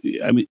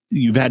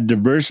you've had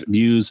diverse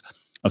views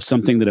of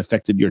something that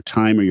affected your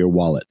time or your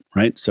wallet,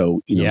 right?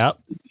 So, your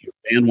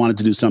band wanted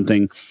to do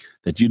something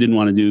that you didn't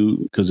want to do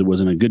because it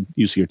wasn't a good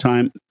use of your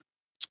time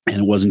and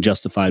it wasn't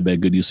justified by a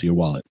good use of your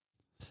wallet.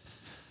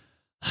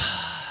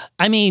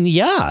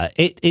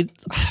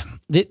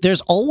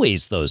 There's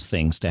always those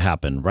things to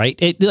happen,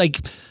 right?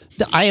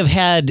 I have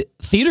had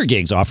theater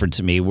gigs offered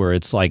to me where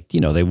it's like,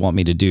 they want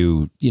me to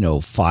do,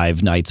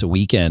 5 nights a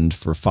weekend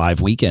for 5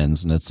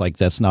 weekends. And it's like,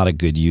 that's not a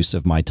good use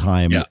of my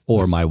time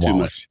or my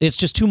wallet. It's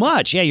just too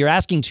much. Yeah. You're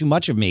asking too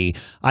much of me.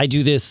 I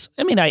do this.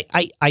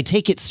 I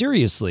take it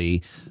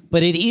seriously,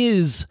 but it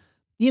is,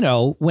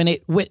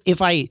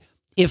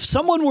 if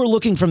someone were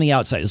looking from the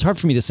outside, it's hard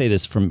for me to say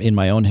this from in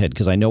my own head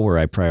because I know where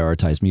I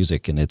prioritize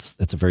music, and it's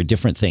a very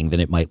different thing than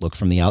it might look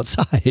from the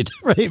outside,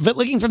 right? But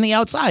looking from the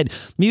outside,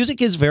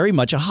 music is very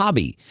much a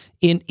hobby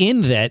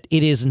in that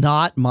it is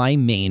not my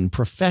main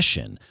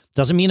profession.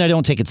 Doesn't mean I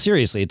don't take it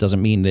seriously. It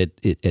doesn't mean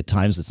that at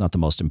times it's not the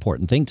most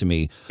important thing to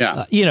me.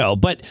 Yeah.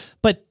 But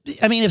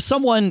if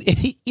someone,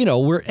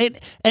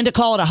 and to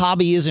call it a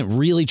hobby isn't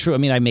really true.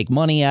 I make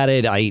money at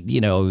it. I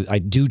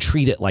do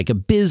treat it like a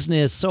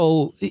business.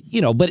 So,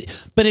 but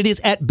it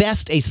is at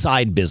best a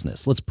side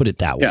business. Let's put it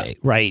that way.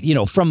 Right.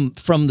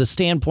 From the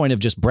standpoint of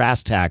just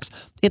brass tacks,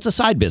 it's a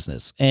side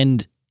business,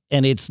 and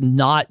it's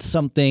not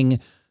something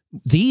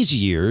these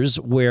years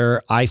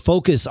where I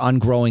focus on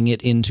growing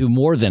it into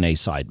more than a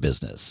side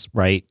business,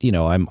 right?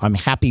 I'm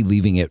happy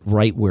leaving it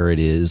right where it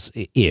is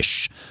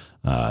ish.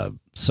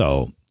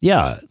 So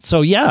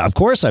of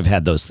course I've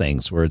had those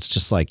things where it's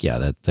just like,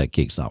 that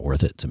gig's not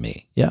worth it to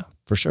me. Yeah,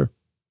 for sure.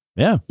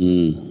 Yeah.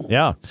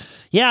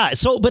 Yeah.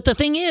 So, but the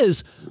thing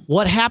is,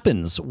 what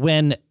happens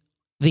when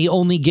the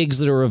only gigs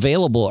that are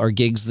available are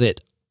gigs that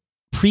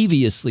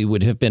previously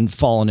would have been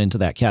fallen into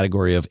that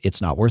category of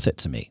it's not worth it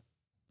to me,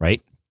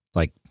 right?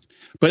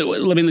 But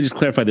let me just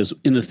clarify this.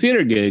 In the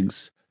theater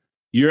gigs,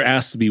 you're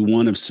asked to be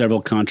one of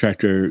several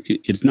contractor.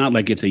 It's not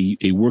like it's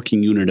a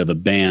working unit of a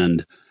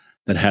band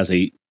that has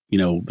the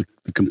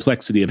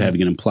complexity of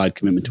having an implied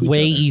commitment to each other.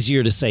 Way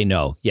easier to say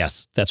no.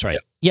 Yes, that's right.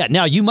 Yeah.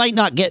 Now, you might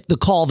not get the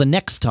call the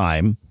next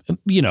time,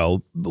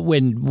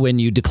 when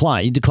you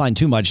decline. You decline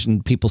too much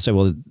and people say,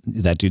 well,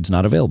 that dude's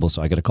not available,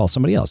 so I got to call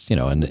somebody else,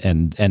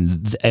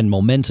 and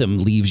momentum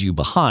leaves you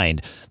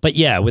behind. But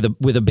yeah, with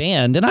a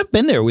band, and I've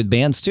been there with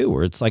bands too,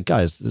 where it's like,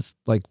 guys, this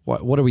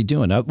what are we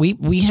doing?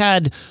 We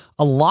had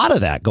a lot of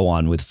that go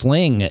on with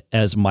Fling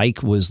as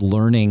Mike was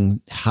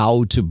learning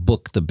how to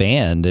book the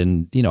band.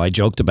 And, I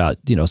joked about,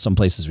 some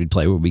places we'd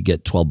play where we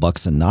get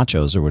 $12 and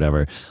nachos or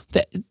whatever.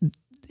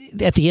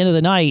 At the end of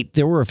the night,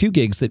 there were a few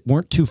gigs that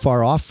weren't too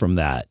far off from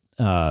that.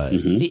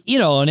 And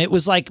it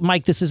was like,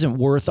 Mike, this isn't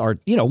worth our,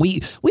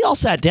 we all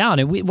sat down,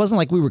 and it wasn't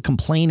like we were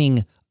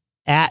complaining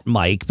at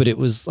Mike, but it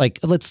was like,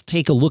 let's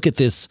take a look at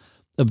this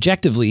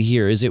objectively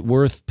here. Is it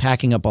worth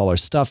packing up all our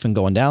stuff and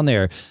going down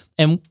there?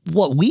 And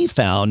what we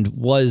found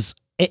was,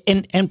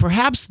 and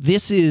perhaps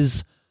this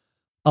is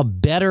a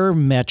better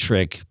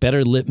metric,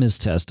 better litmus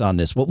test on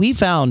this. What we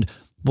found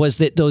was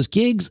that those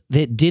gigs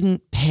that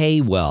didn't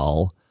pay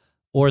well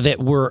or that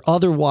were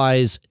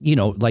otherwise, you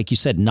know, like you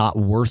said, not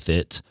worth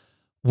it,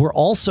 were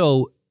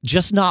also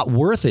just not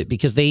worth it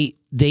because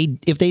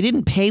if they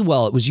didn't pay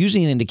well, it was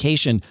usually an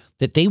indication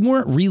that they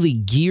weren't really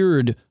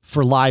geared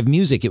for live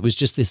music. It was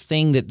just this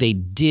thing that they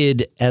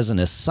did as an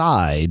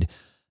aside.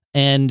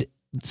 And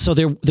so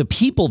the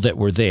people that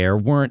were there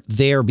weren't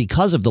there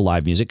because of the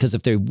live music, because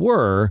if they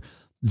were,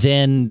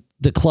 then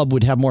the club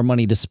would have more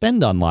money to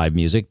spend on live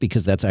music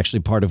because that's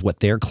actually part of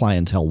what their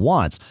clientele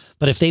wants.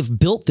 But if they've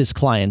built this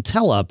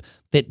clientele up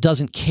that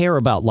doesn't care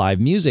about live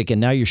music, and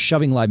now you're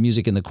shoving live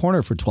music in the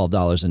corner for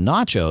 $12 and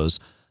nachos,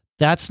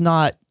 that's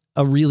not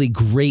a really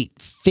great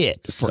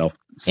fit.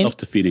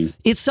 Self-defeating.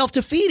 It's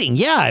self-defeating.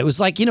 Yeah. It was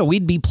like, you know,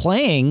 we'd be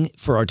playing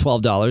for our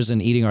 $12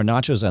 and eating our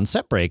nachos on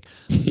set break.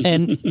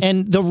 And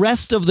the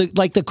rest of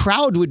the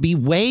crowd would be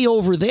way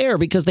over there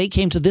because they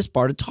came to this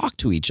bar to talk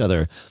to each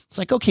other. It's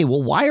like, okay,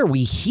 well, why are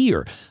we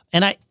here?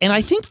 And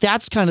I think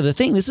that's kind of the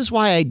thing. This is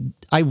why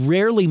I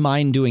rarely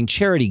mind doing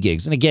charity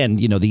gigs. And again,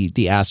 you know,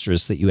 the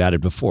asterisk that you added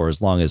before,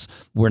 as long as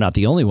we're not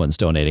the only ones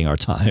donating our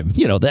time,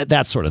 you know,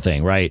 that sort of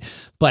thing. Right.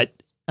 But,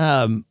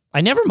 I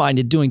never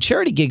minded doing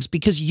charity gigs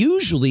because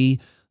usually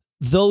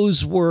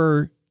those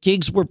were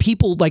gigs where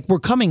people were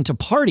coming to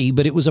party,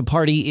 but it was a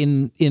party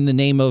in the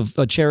name of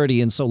a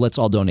charity. And so let's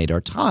all donate our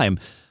time.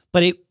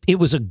 But it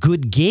was a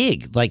good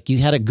gig. Like you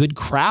had a good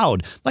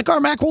crowd, like our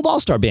Macworld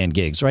All-Star Band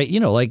gigs, right? You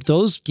know, like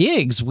those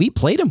gigs, we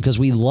played them because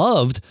we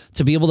loved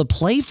to be able to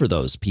play for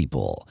those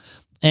people.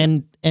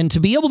 And to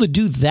be able to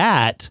do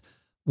that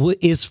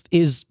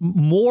is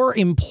more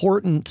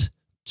important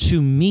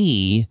to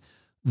me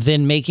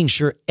than making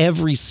sure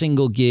every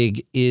single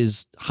gig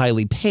is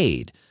highly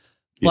paid.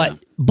 Yeah.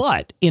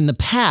 But in the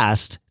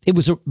past, it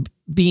was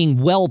being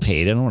well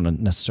paid. I don't want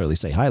to necessarily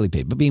say highly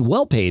paid, but being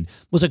well paid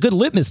was a good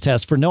litmus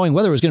test for knowing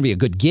whether it was going to be a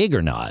good gig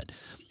or not.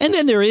 And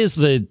then there is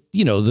the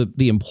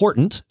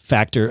important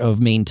factor of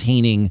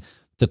maintaining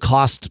the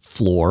cost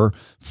floor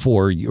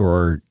for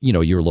your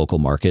local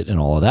market and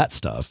all of that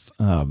stuff.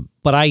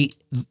 But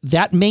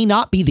that may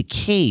not be the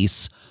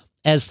case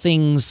as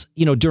things,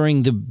 you know,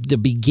 during the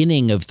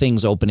beginning of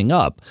things opening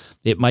up.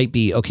 It might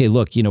be, okay,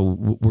 look, you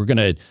know,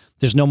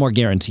 there's no more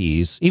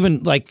guarantees.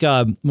 Even like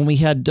when we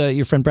had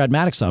your friend Brad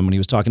Maddox on, when he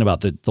was talking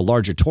about the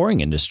larger touring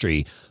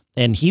industry,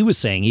 and he was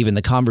saying even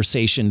the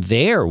conversation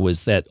there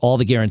was that all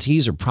the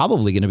guarantees are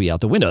probably going to be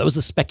out the window. That was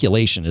the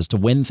speculation as to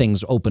when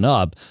things open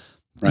up.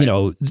 Right. You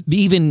know,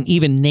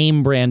 even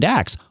name brand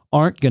acts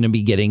aren't going to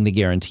be getting the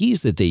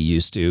guarantees that they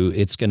used to.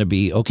 It's going to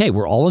be, okay,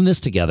 we're all in this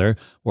together.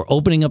 We're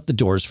opening up the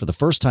doors for the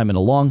first time in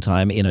a long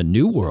time in a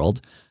new world.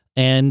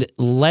 And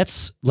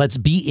let's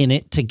be in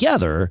it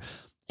together.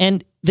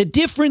 And the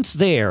difference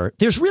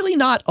there's really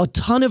not a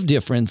ton of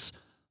difference,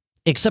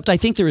 except I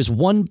think there is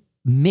one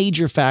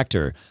major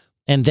factor.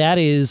 And that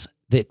is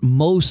that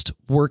most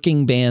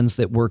working bands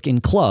that work in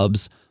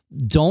clubs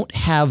don't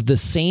have the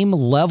same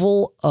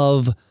level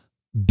of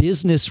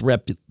business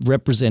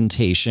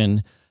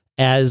representation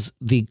as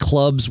the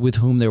clubs with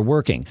whom they're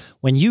working.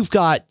 When you've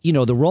got, you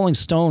know, the Rolling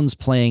Stones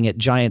playing at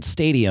Giant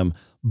Stadium,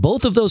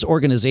 both of those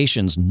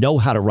organizations know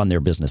how to run their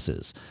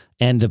businesses.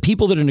 And the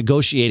people that are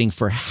negotiating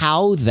for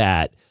how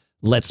that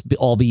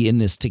all be in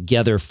this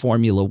together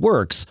formula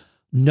works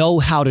know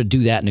how to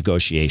do that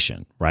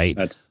negotiation, right?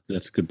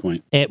 That's a good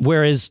point.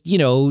 Whereas, you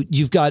know,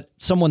 you've got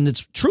someone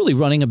that's truly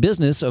running a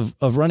business of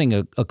running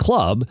a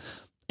club,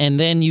 and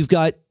then you've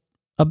got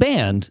a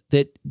band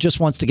that just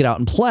wants to get out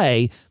and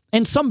play.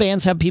 And some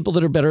bands have people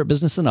that are better at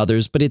business than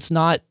others, but it's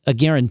not a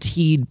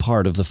guaranteed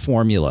part of the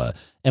formula.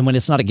 And when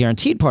it's not a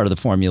guaranteed part of the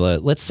formula,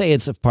 let's say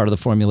it's a part of the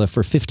formula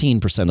for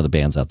 15% of the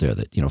bands out there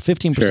that, you know,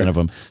 15% of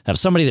them have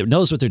somebody that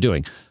knows what they're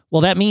doing.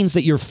 Well, that means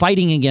that you're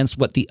fighting against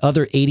what the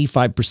other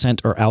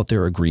 85% are out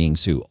there agreeing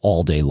to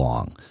all day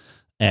long.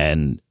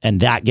 And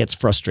that gets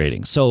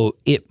frustrating. So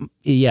the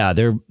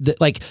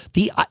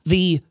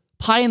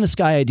pie in the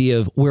sky idea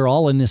of we're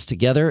all in this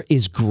together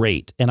is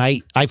great. And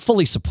I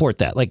fully support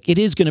that. Like, it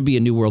is going to be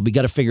a new world. We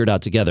got to figure it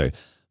out together.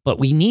 But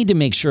we need to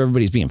make sure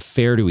everybody's being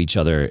fair to each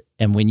other.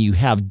 And when you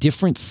have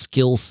different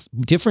skills,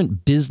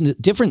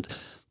 different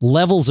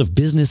levels of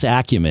business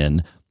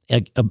acumen,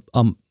 in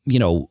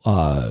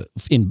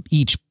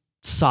each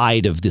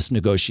side of this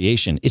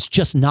negotiation, it's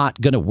just not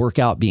going to work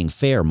out being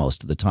fair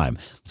most of the time.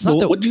 It's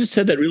not what you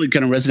said that really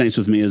kind of resonates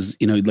with me is,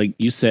 you know, like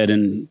you said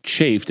in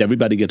Chafed,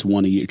 everybody gets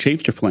one a year.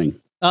 Chafed or Fling?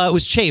 It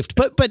was Chafed,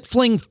 but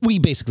Fling, we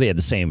basically had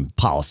the same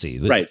policy.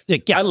 Right.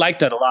 Yeah. I like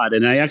that a lot.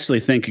 And I actually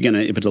think, again,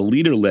 if it's a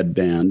leader-led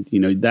band, you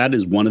know, that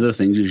is one of the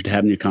things you should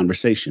have in your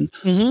conversation.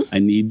 Mm-hmm. I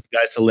need you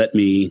guys to let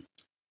me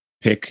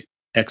pick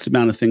X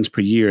amount of things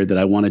per year that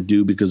I want to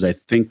do because I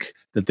think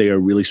that they are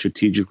really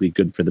strategically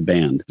good for the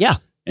band. Yeah.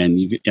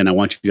 And I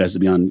want you guys to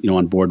be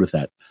on board with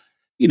that.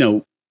 You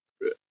know,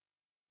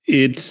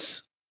 you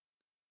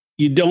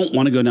don't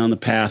want to go down the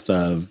path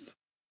of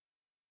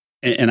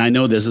and I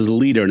know this as a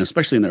leader, and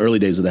especially in the early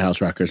days of the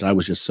House Rockers, I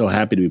was just so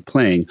happy to be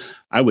playing.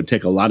 I would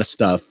take a lot of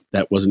stuff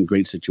that wasn't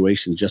great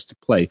situations just to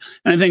play.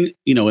 And I think,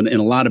 in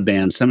a lot of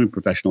bands,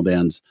 semi-professional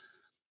bands,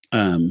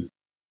 the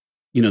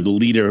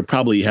leader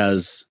probably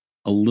has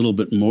a little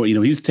bit more,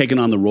 he's taken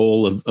on the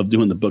role of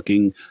doing the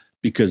booking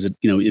because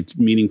it's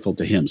meaningful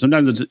to him.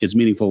 Sometimes it's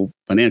meaningful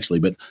financially,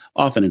 but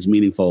often it's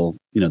meaningful,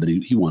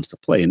 that he wants to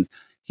play. And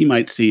he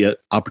might see an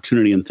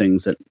opportunity in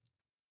things that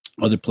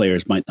other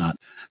players might not.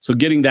 So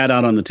getting that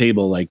out on the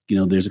table, like,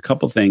 there's a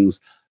couple things.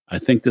 I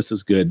think this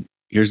is good.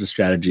 Here's the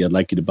strategy. I'd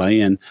like you to buy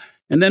in.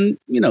 And then,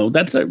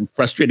 that's a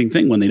frustrating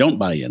thing when they don't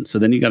buy in. So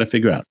then you got to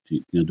figure out,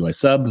 do I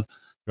sub?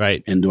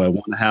 Right. And do I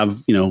want to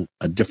have,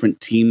 a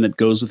different team that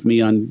goes with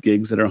me on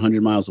gigs that are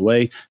 100 miles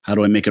away? How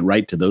do I make it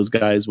right to those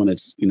guys when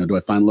it's, do I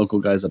find local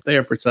guys up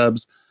there for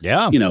subs?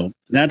 Yeah.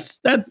 That's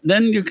that.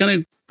 Then you're kind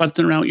of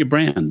futzing around with your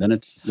brand. Then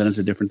it's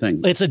a different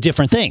thing. It's a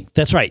different thing.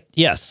 That's right.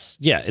 Yes.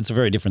 Yeah. It's a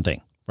very different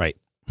thing. Right.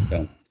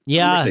 So,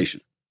 yeah.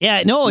 Conversation.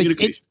 Yeah. No,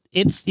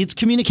 it's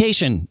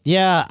communication.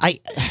 Yeah.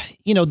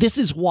 This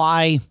is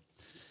why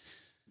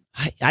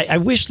I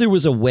wish there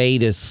was a way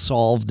to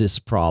solve this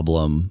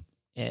problem.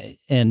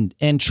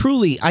 And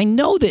truly, I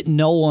know that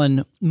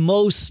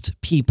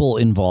most people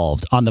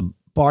involved on the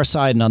bar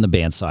side and on the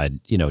band side,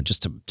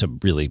 just to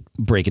really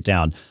break it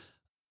down,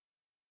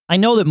 I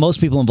know that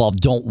most people involved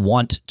don't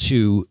want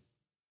to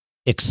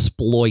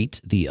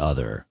exploit the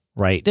other,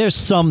 right? There's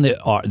some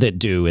that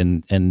do,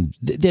 and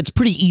it's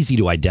pretty easy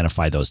to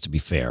identify those, to be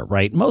fair,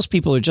 right? Most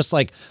people are just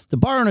like, the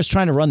bar owner's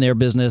trying to run their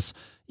business.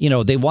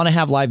 They want to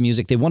have live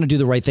music. They want to do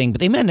the right thing,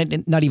 but they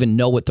might not even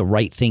know what the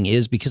right thing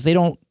is because they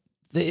don't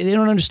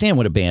understand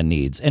what a band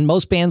needs. And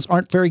most bands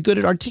aren't very good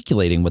at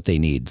articulating what they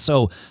need.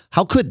 So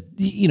how could,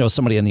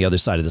 somebody on the other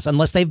side of this,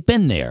 unless they've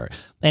been there?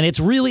 And it's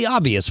really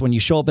obvious when you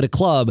show up at a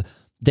club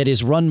that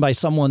is run by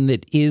someone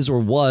that is or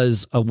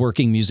was a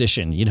working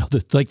musician.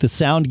 The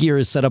sound gear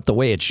is set up the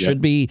way it should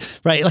be,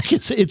 right? Like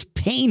it's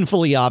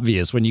painfully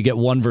obvious when you get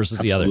one versus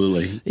the other.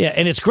 Absolutely. Yeah,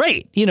 and it's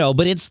great,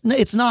 but it's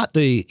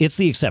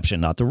the exception,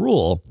 not the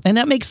rule. And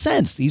that makes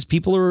sense. These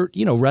people are,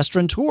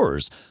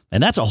 restaurateurs,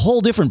 and that's a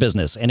whole different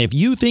business. And if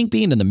you think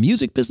being in the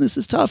music business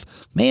is tough,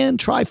 man,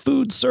 try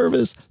food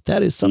service.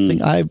 That is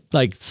something I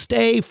like.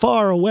 Stay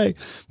far away.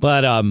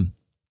 But I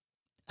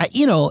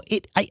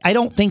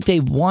don't think they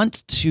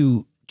want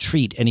to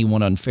treat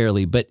anyone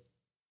unfairly, but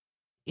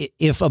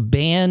if a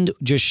band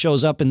just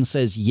shows up and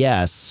says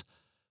yes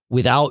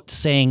without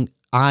saying,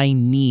 I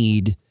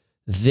need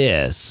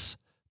this,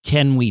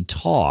 can we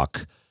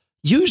talk?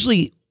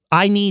 Usually,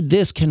 I need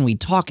this, can we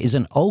talk is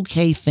an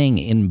okay thing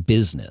in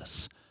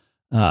business.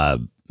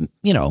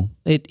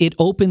 It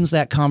opens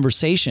that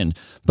conversation,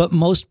 but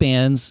most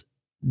bands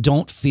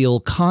don't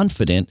feel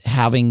confident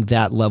having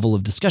that level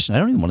of discussion. I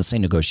don't even want to say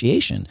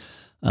negotiation.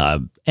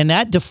 And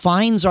that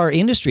defines our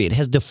industry. It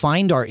has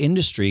defined our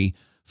industry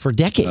for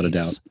decades. Without a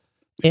doubt.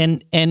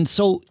 And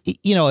so,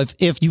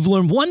 if you've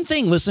learned one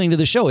thing listening to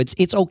the show,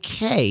 it's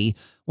okay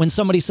when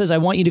somebody says, I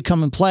want you to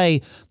come and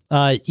play,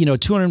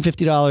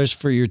 $250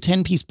 for your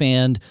 10-piece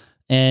band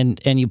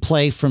and you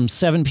play from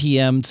 7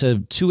 p.m. to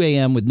 2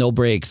 a.m. with no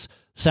breaks.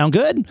 Sound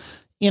good?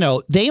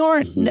 They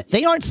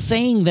aren't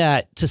saying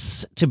that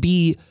to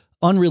be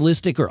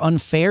unrealistic or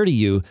unfair to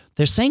you.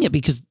 They're saying it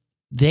because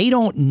they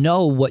don't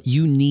know what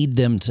you need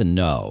them to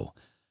know.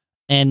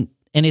 And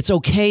it's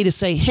okay to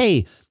say,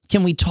 hey,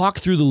 can we talk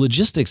through the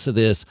logistics of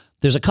this?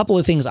 There's a couple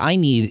of things I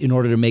need in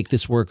order to make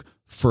this work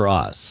for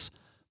us.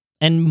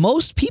 And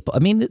most people,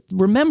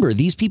 remember,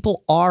 these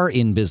people are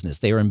in business.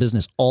 They are in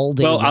business all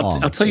day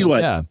long. I'll tell you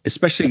what,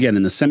 especially again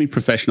in the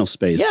semi-professional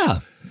space. Yeah.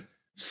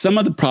 Some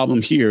of the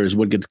problem here is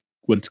what gets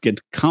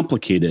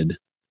complicated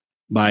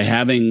by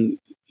having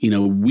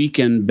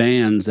weekend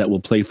bands that will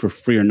play for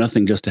free or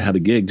nothing just to have a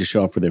gig to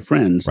show up for their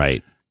friends.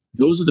 Right.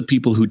 Those are the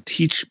people who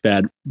teach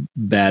bad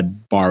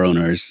bar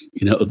owners,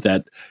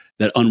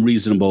 that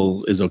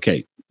unreasonable is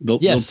okay. They'll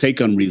take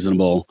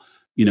unreasonable,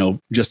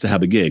 just to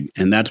have a gig.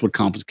 And that's what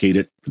complicates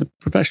it for the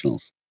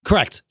professionals.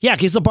 Correct. Yeah.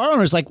 Because the bar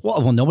owner's like,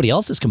 well, nobody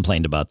else has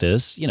complained about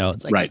this.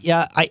 It's like, right.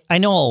 Yeah, I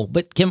know,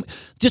 but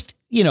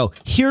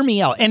hear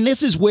me out. And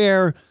this is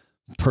where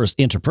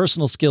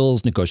interpersonal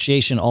skills,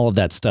 negotiation, all of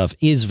that stuff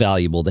is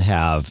valuable to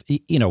have,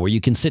 where you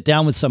can sit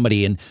down with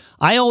somebody. And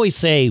I always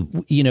say,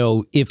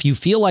 if you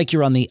feel like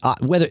you're on the,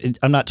 whether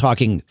I'm not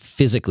talking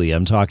physically,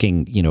 I'm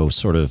talking,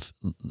 sort of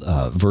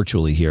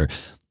virtually here.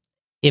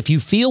 If you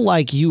feel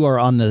like you are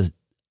on the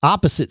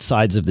opposite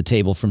sides of the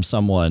table from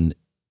someone,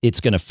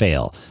 it's going to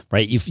fail,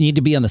 right? You need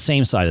to be on the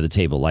same side of the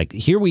table. Like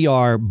here we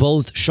are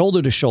both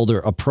shoulder to shoulder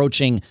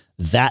approaching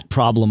that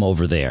problem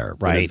over there,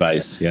 right? Good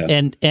advice, yeah.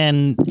 And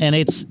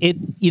it's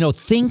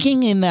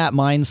thinking in that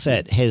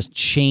mindset has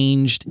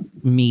changed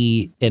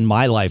me in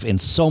my life in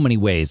so many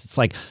ways. It's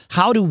like,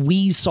 how do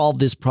we solve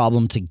this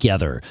problem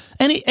together?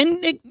 And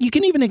you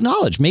can even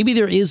acknowledge maybe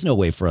there is no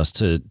way for us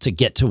to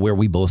get to where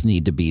we both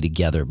need to be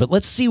together, but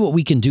let's see what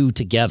we can do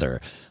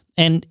together.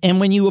 And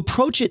when you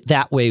approach it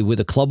that way with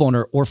a club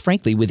owner, or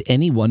frankly, with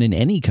anyone in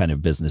any kind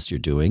of business you're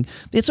doing,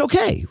 it's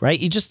okay, right?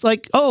 You just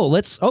like, oh,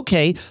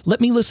 let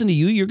me listen to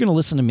you. You're going to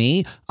listen to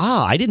me.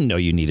 I didn't know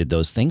you needed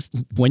those things.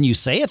 When you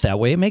say it that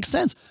way, it makes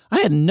sense. I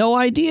had no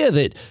idea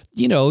that,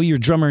 your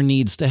drummer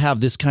needs to have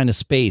this kind of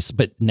space.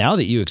 But now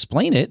that you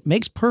explain it,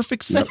 makes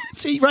perfect sense,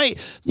 right?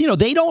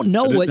 They don't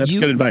know That's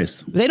good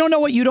advice. They don't know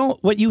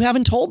what you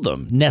haven't told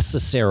them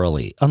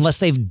necessarily, unless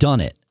they've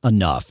done it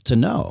enough to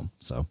know.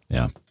 So,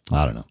 yeah,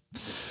 I don't know.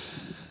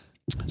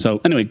 So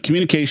anyway,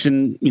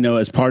 communication,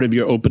 as part of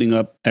your opening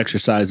up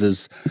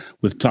exercises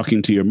with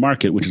talking to your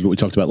market, which is what we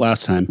talked about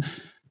last time,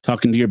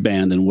 talking to your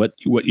band and what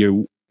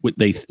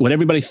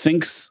everybody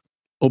thinks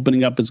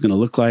opening up is going to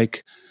look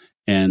like,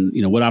 and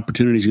what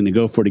opportunities you're going to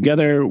go for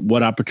together.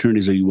 What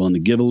opportunities are you willing to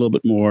give a little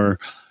bit more?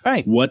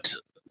 Right. What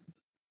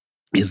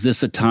is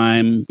this a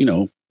time?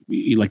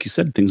 Like you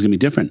said, things are going to be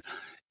different.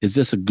 Is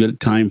this a good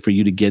time for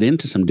you to get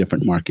into some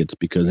different markets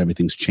because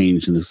everything's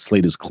changed and the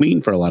slate is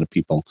clean for a lot of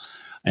people?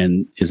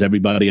 And is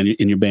everybody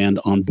in your band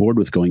on board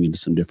with going into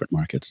some different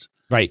markets?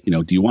 Right.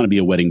 Do you want to be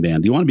a wedding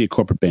band? Do you want to be a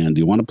corporate band? Do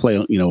you want to play,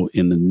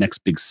 in the next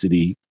big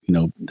city,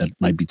 that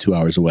might be 2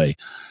 hours away?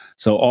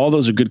 So all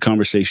those are good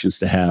conversations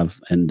to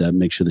have, and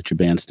make sure that your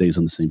band stays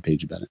on the same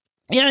page about it.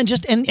 Yeah. And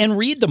just, and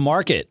read the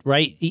market,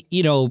 right?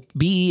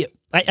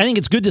 I think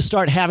it's good to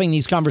start having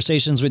these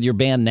conversations with your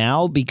band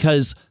now,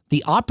 because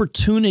the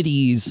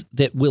opportunities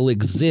that will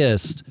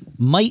exist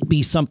might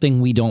be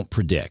something we don't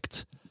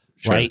predict.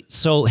 Sure. Right.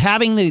 So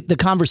having the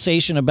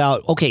conversation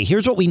about, okay,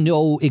 here's what we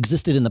know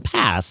existed in the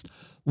past.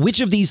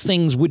 Which of these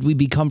things would we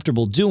be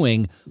comfortable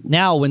doing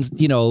now when,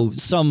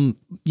 some,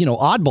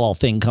 oddball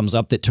thing comes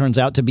up that turns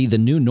out to be the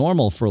new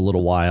normal for a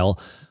little while?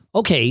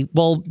 Okay,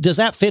 well, does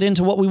that fit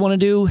into what we want to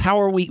do? How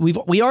are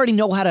we already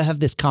know how to have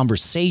this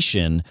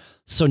conversation.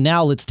 So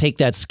now let's take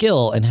that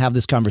skill and have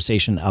this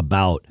conversation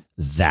about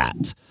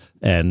that.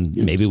 And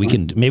maybe we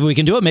can do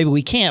it. Maybe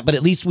we can't, but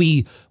at least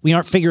we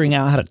aren't figuring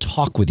out how to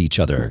talk with each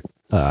other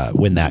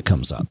when that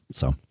comes up.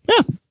 So,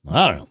 yeah,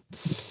 I don't know.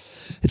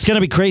 It's going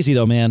to be crazy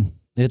though, man.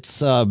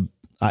 It's, I'm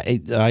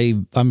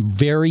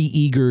very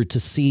eager to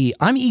see,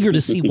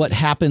 what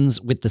happens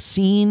with the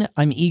scene.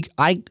 I'm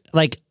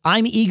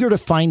eager to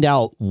find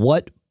out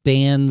what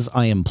bands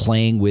I am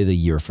playing with a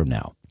year from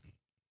now.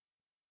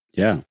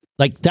 Yeah.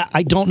 Like that.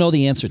 I don't know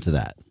the answer to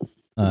that.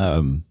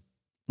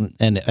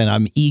 And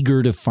I'm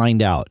eager to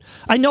find out.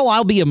 I know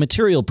I'll be a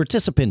material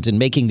participant in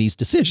making these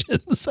decisions.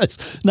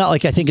 It's not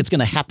like I think it's going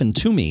to happen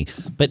to me,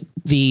 but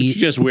it's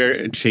just where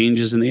it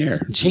changes in the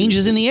air.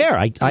 Changes in the air.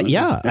 I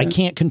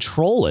can't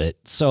control it.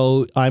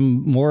 So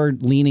I'm more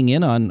leaning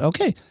in on,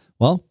 okay,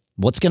 well,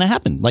 what's going to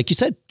happen? Like you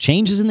said,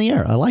 changes in the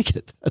air. I like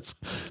it.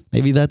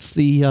 Maybe that's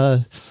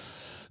the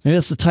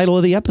title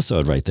of the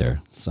episode right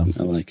there. So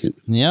I like it.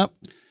 Yep.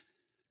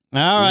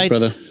 All right.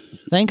 Brother.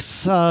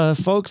 Thanks,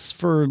 folks,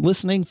 for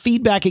listening.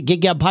 Feedback at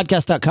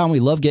giggabpodcast.com.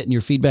 We love getting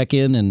your feedback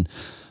in and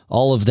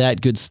all of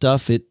that good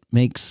stuff. It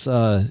makes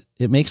the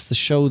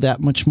show that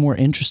much more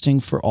interesting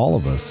for all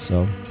of us.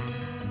 So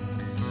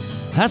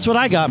that's what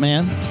I got,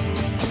 man.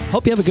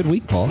 Hope you have a good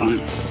week, Paul.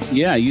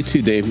 Yeah, you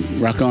too, Dave.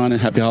 Rock on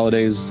and happy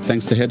holidays.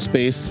 Thanks to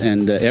Headspace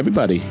and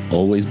everybody.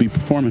 Always be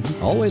performing.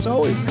 Always,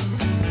 always.